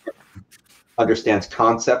 Captain understands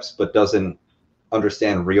concepts but doesn't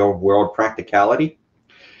understand real world practicality.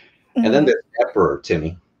 And then there's Emperor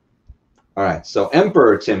Timmy. All right, so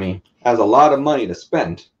Emperor Timmy has a lot of money to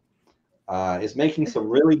spend, is making some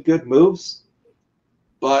really good moves,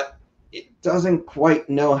 but it doesn't quite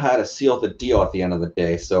know how to seal the deal at the end of the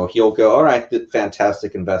day. So he'll go, all right,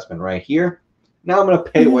 fantastic investment right here. Now I'm going to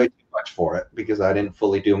pay way too much for it because I didn't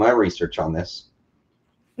fully do my research on this.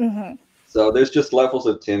 So there's just levels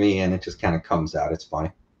of Timmy, and it just kind of comes out. It's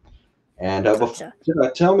funny. And Gotcha.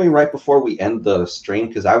 tell me right before we end the stream,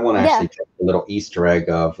 because I want to actually take a little Easter egg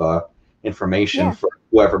of information for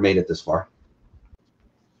whoever made it this far.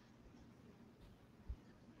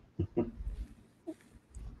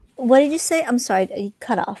 What did you say? I'm sorry, you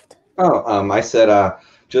cut off. Oh, I said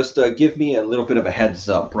just give me a little bit of a heads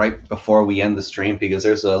up right before we end the stream because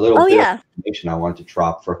there's a little bit of information I want to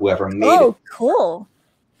drop for whoever made it. Oh, cool.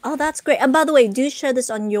 Oh, that's great. And by the way, do share this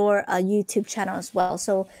on your YouTube channel as well.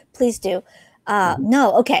 So please do.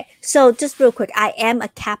 No, okay. So just real quick, I am a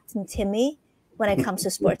Captain Timmy when it comes to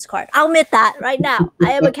sports card. I'll admit that right now.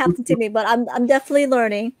 I am a Captain Timmy, but I'm definitely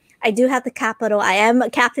learning. I do have the capital. I am a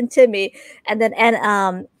Captain Timmy,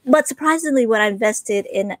 but surprisingly, when I invested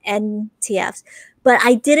in NTFs, but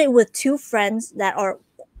I did it with two friends that are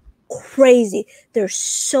crazy. They're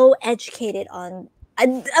so educated on,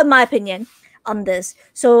 in my opinion, on this.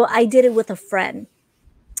 So I did it with a friend.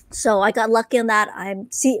 So I got lucky on that.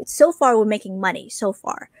 So far we're making money so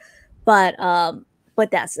far, but I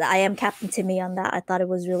am Captain Timmy on that. I thought it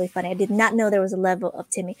was really funny. I did not know there was a level of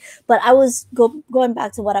Timmy, but I was going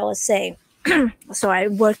back to what I was saying. Sorry, I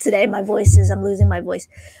work today. I'm losing my voice.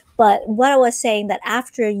 But what I was saying, that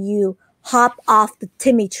after you hop off the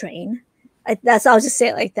Timmy train, I'll just say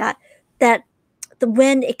it like that,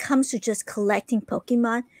 when it comes to just collecting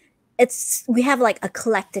Pokemon, we have like a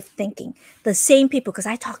collective thinking. The same people, because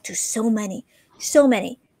I talk to so many,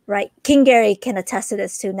 right? King Gary can attest to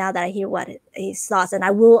this too, now that I hear what his thoughts, and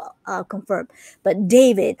I will confirm. But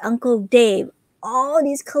David, Uncle Dave, all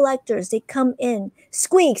these collectors, they come in.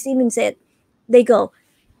 Squeaks even said, they go,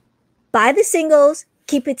 buy the singles,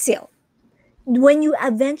 keep it sealed. When you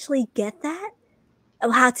eventually get that,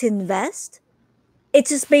 of how to invest, it's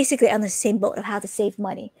just basically on the same boat of how to save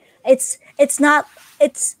money. That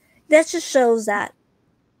just shows that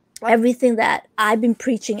everything that I've been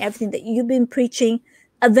preaching, everything that you've been preaching,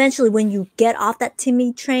 eventually when you get off that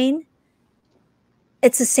Timmy train,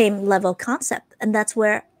 it's the same level concept. And that's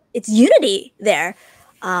where it's unity there.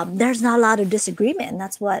 There's not a lot of disagreement, and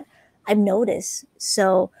that's what I've noticed.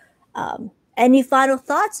 So any final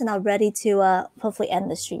thoughts? And I'm ready to hopefully end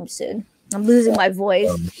the stream soon. I'm losing my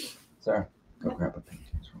voice. Sorry, go grab a paint.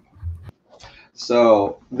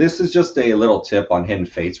 So this is just a little tip on Hidden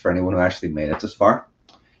Fates for anyone who actually made it this far.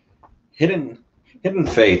 Hidden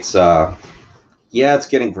Fates, it's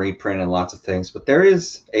getting reprint and lots of things, but there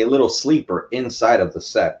is a little sleeper inside of the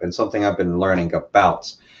set, and something I've been learning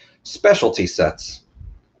about specialty sets.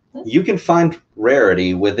 You can find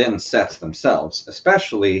rarity within sets themselves,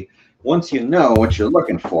 especially once you know what you're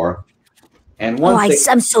looking for. And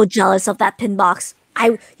I'm so jealous of that pin box.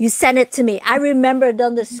 You sent it to me. I remember it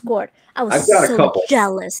on the Discord. I was so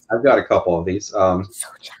jealous. I've got a couple of these. So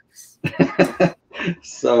jealous.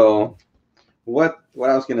 So what what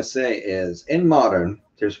I was going to say is, in modern,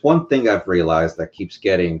 there's one thing I've realized that keeps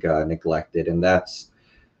getting neglected, and that's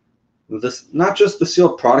this, not just the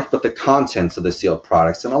sealed product, but the contents of the sealed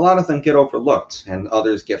products. And a lot of them get overlooked, and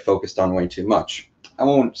others get focused on way too much. I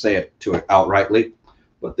won't say it to it outrightly,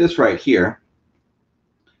 but this right here,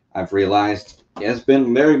 I've realized, has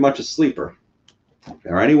been very much a sleeper.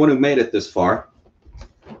 For anyone who made it this far,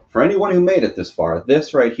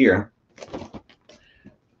 this right here,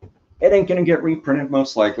 it ain't going to get reprinted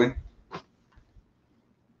most likely.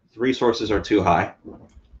 The resources are too high.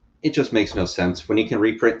 It just makes no sense. When you can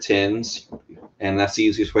reprint tins, and that's the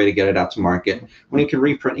easiest way to get it out to market, when you can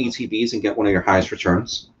reprint ETBs and get one of your highest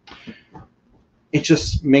returns, it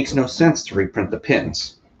just makes no sense to reprint the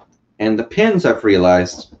pins. And the pins, I've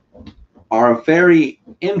realized, are a very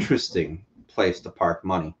interesting place to park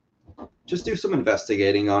money. Just do some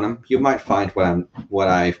investigating on them. You might find what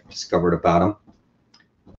I've discovered about them.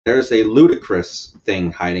 There's a ludicrous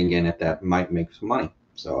thing hiding in it that might make some money.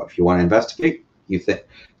 So if you want to investigate,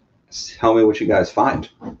 tell me what you guys find.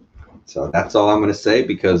 So that's all I'm going to say,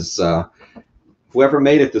 because whoever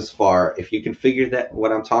made it this far, if you can figure that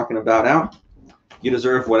what I'm talking about out, you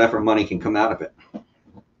deserve whatever money can come out of it.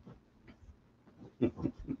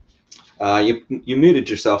 You muted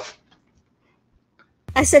yourself.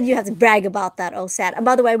 I said you have to brag about that. Oh, sad. And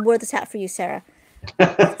by the way, I wore this hat for you, Sarah.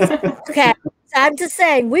 Okay, so I'm just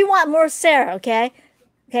saying we want more Sarah. Okay,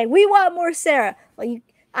 we want more Sarah. Well,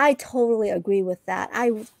 I totally agree with that.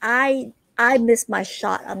 I missed my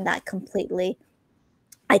shot on that completely.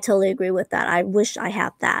 I totally agree with that. I wish I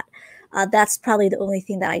had that. That's probably the only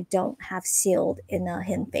thing that I don't have sealed in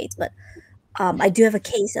Hidden Fates, but I do have a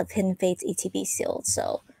case of Hidden Fates ETB sealed,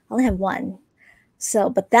 so I only have one.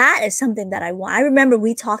 So, but that is something that I want. I remember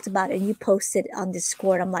we talked about it and you posted on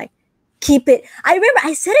Discord. I'm like, keep it. I remember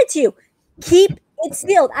I said it to you. Keep it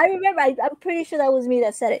sealed. I remember. I'm pretty sure that was me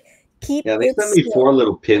that said it. Keep Yeah, they it sent me sealed. 4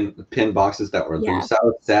 little pin boxes that were Yeah. loose. I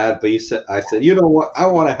was sad, but I said, you know what? I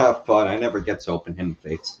want to have fun. I never get to open Hidden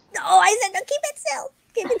Fates. No, I said, no, keep it sealed.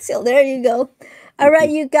 Keep it sealed. There you go. All right,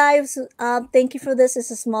 you guys. Thank you for this.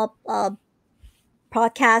 It's a small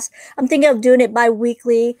podcast. I'm thinking of doing it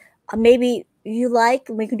bi-weekly. Maybe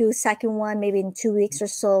we can do a second one maybe in 2 weeks or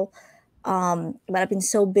so. But I've been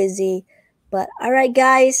so busy. But all right,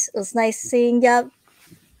 guys, it was nice seeing you.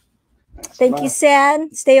 Thank you,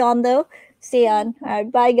 San. Stay on though. Stay on. All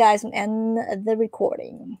right, bye, guys. And end the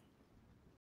recording.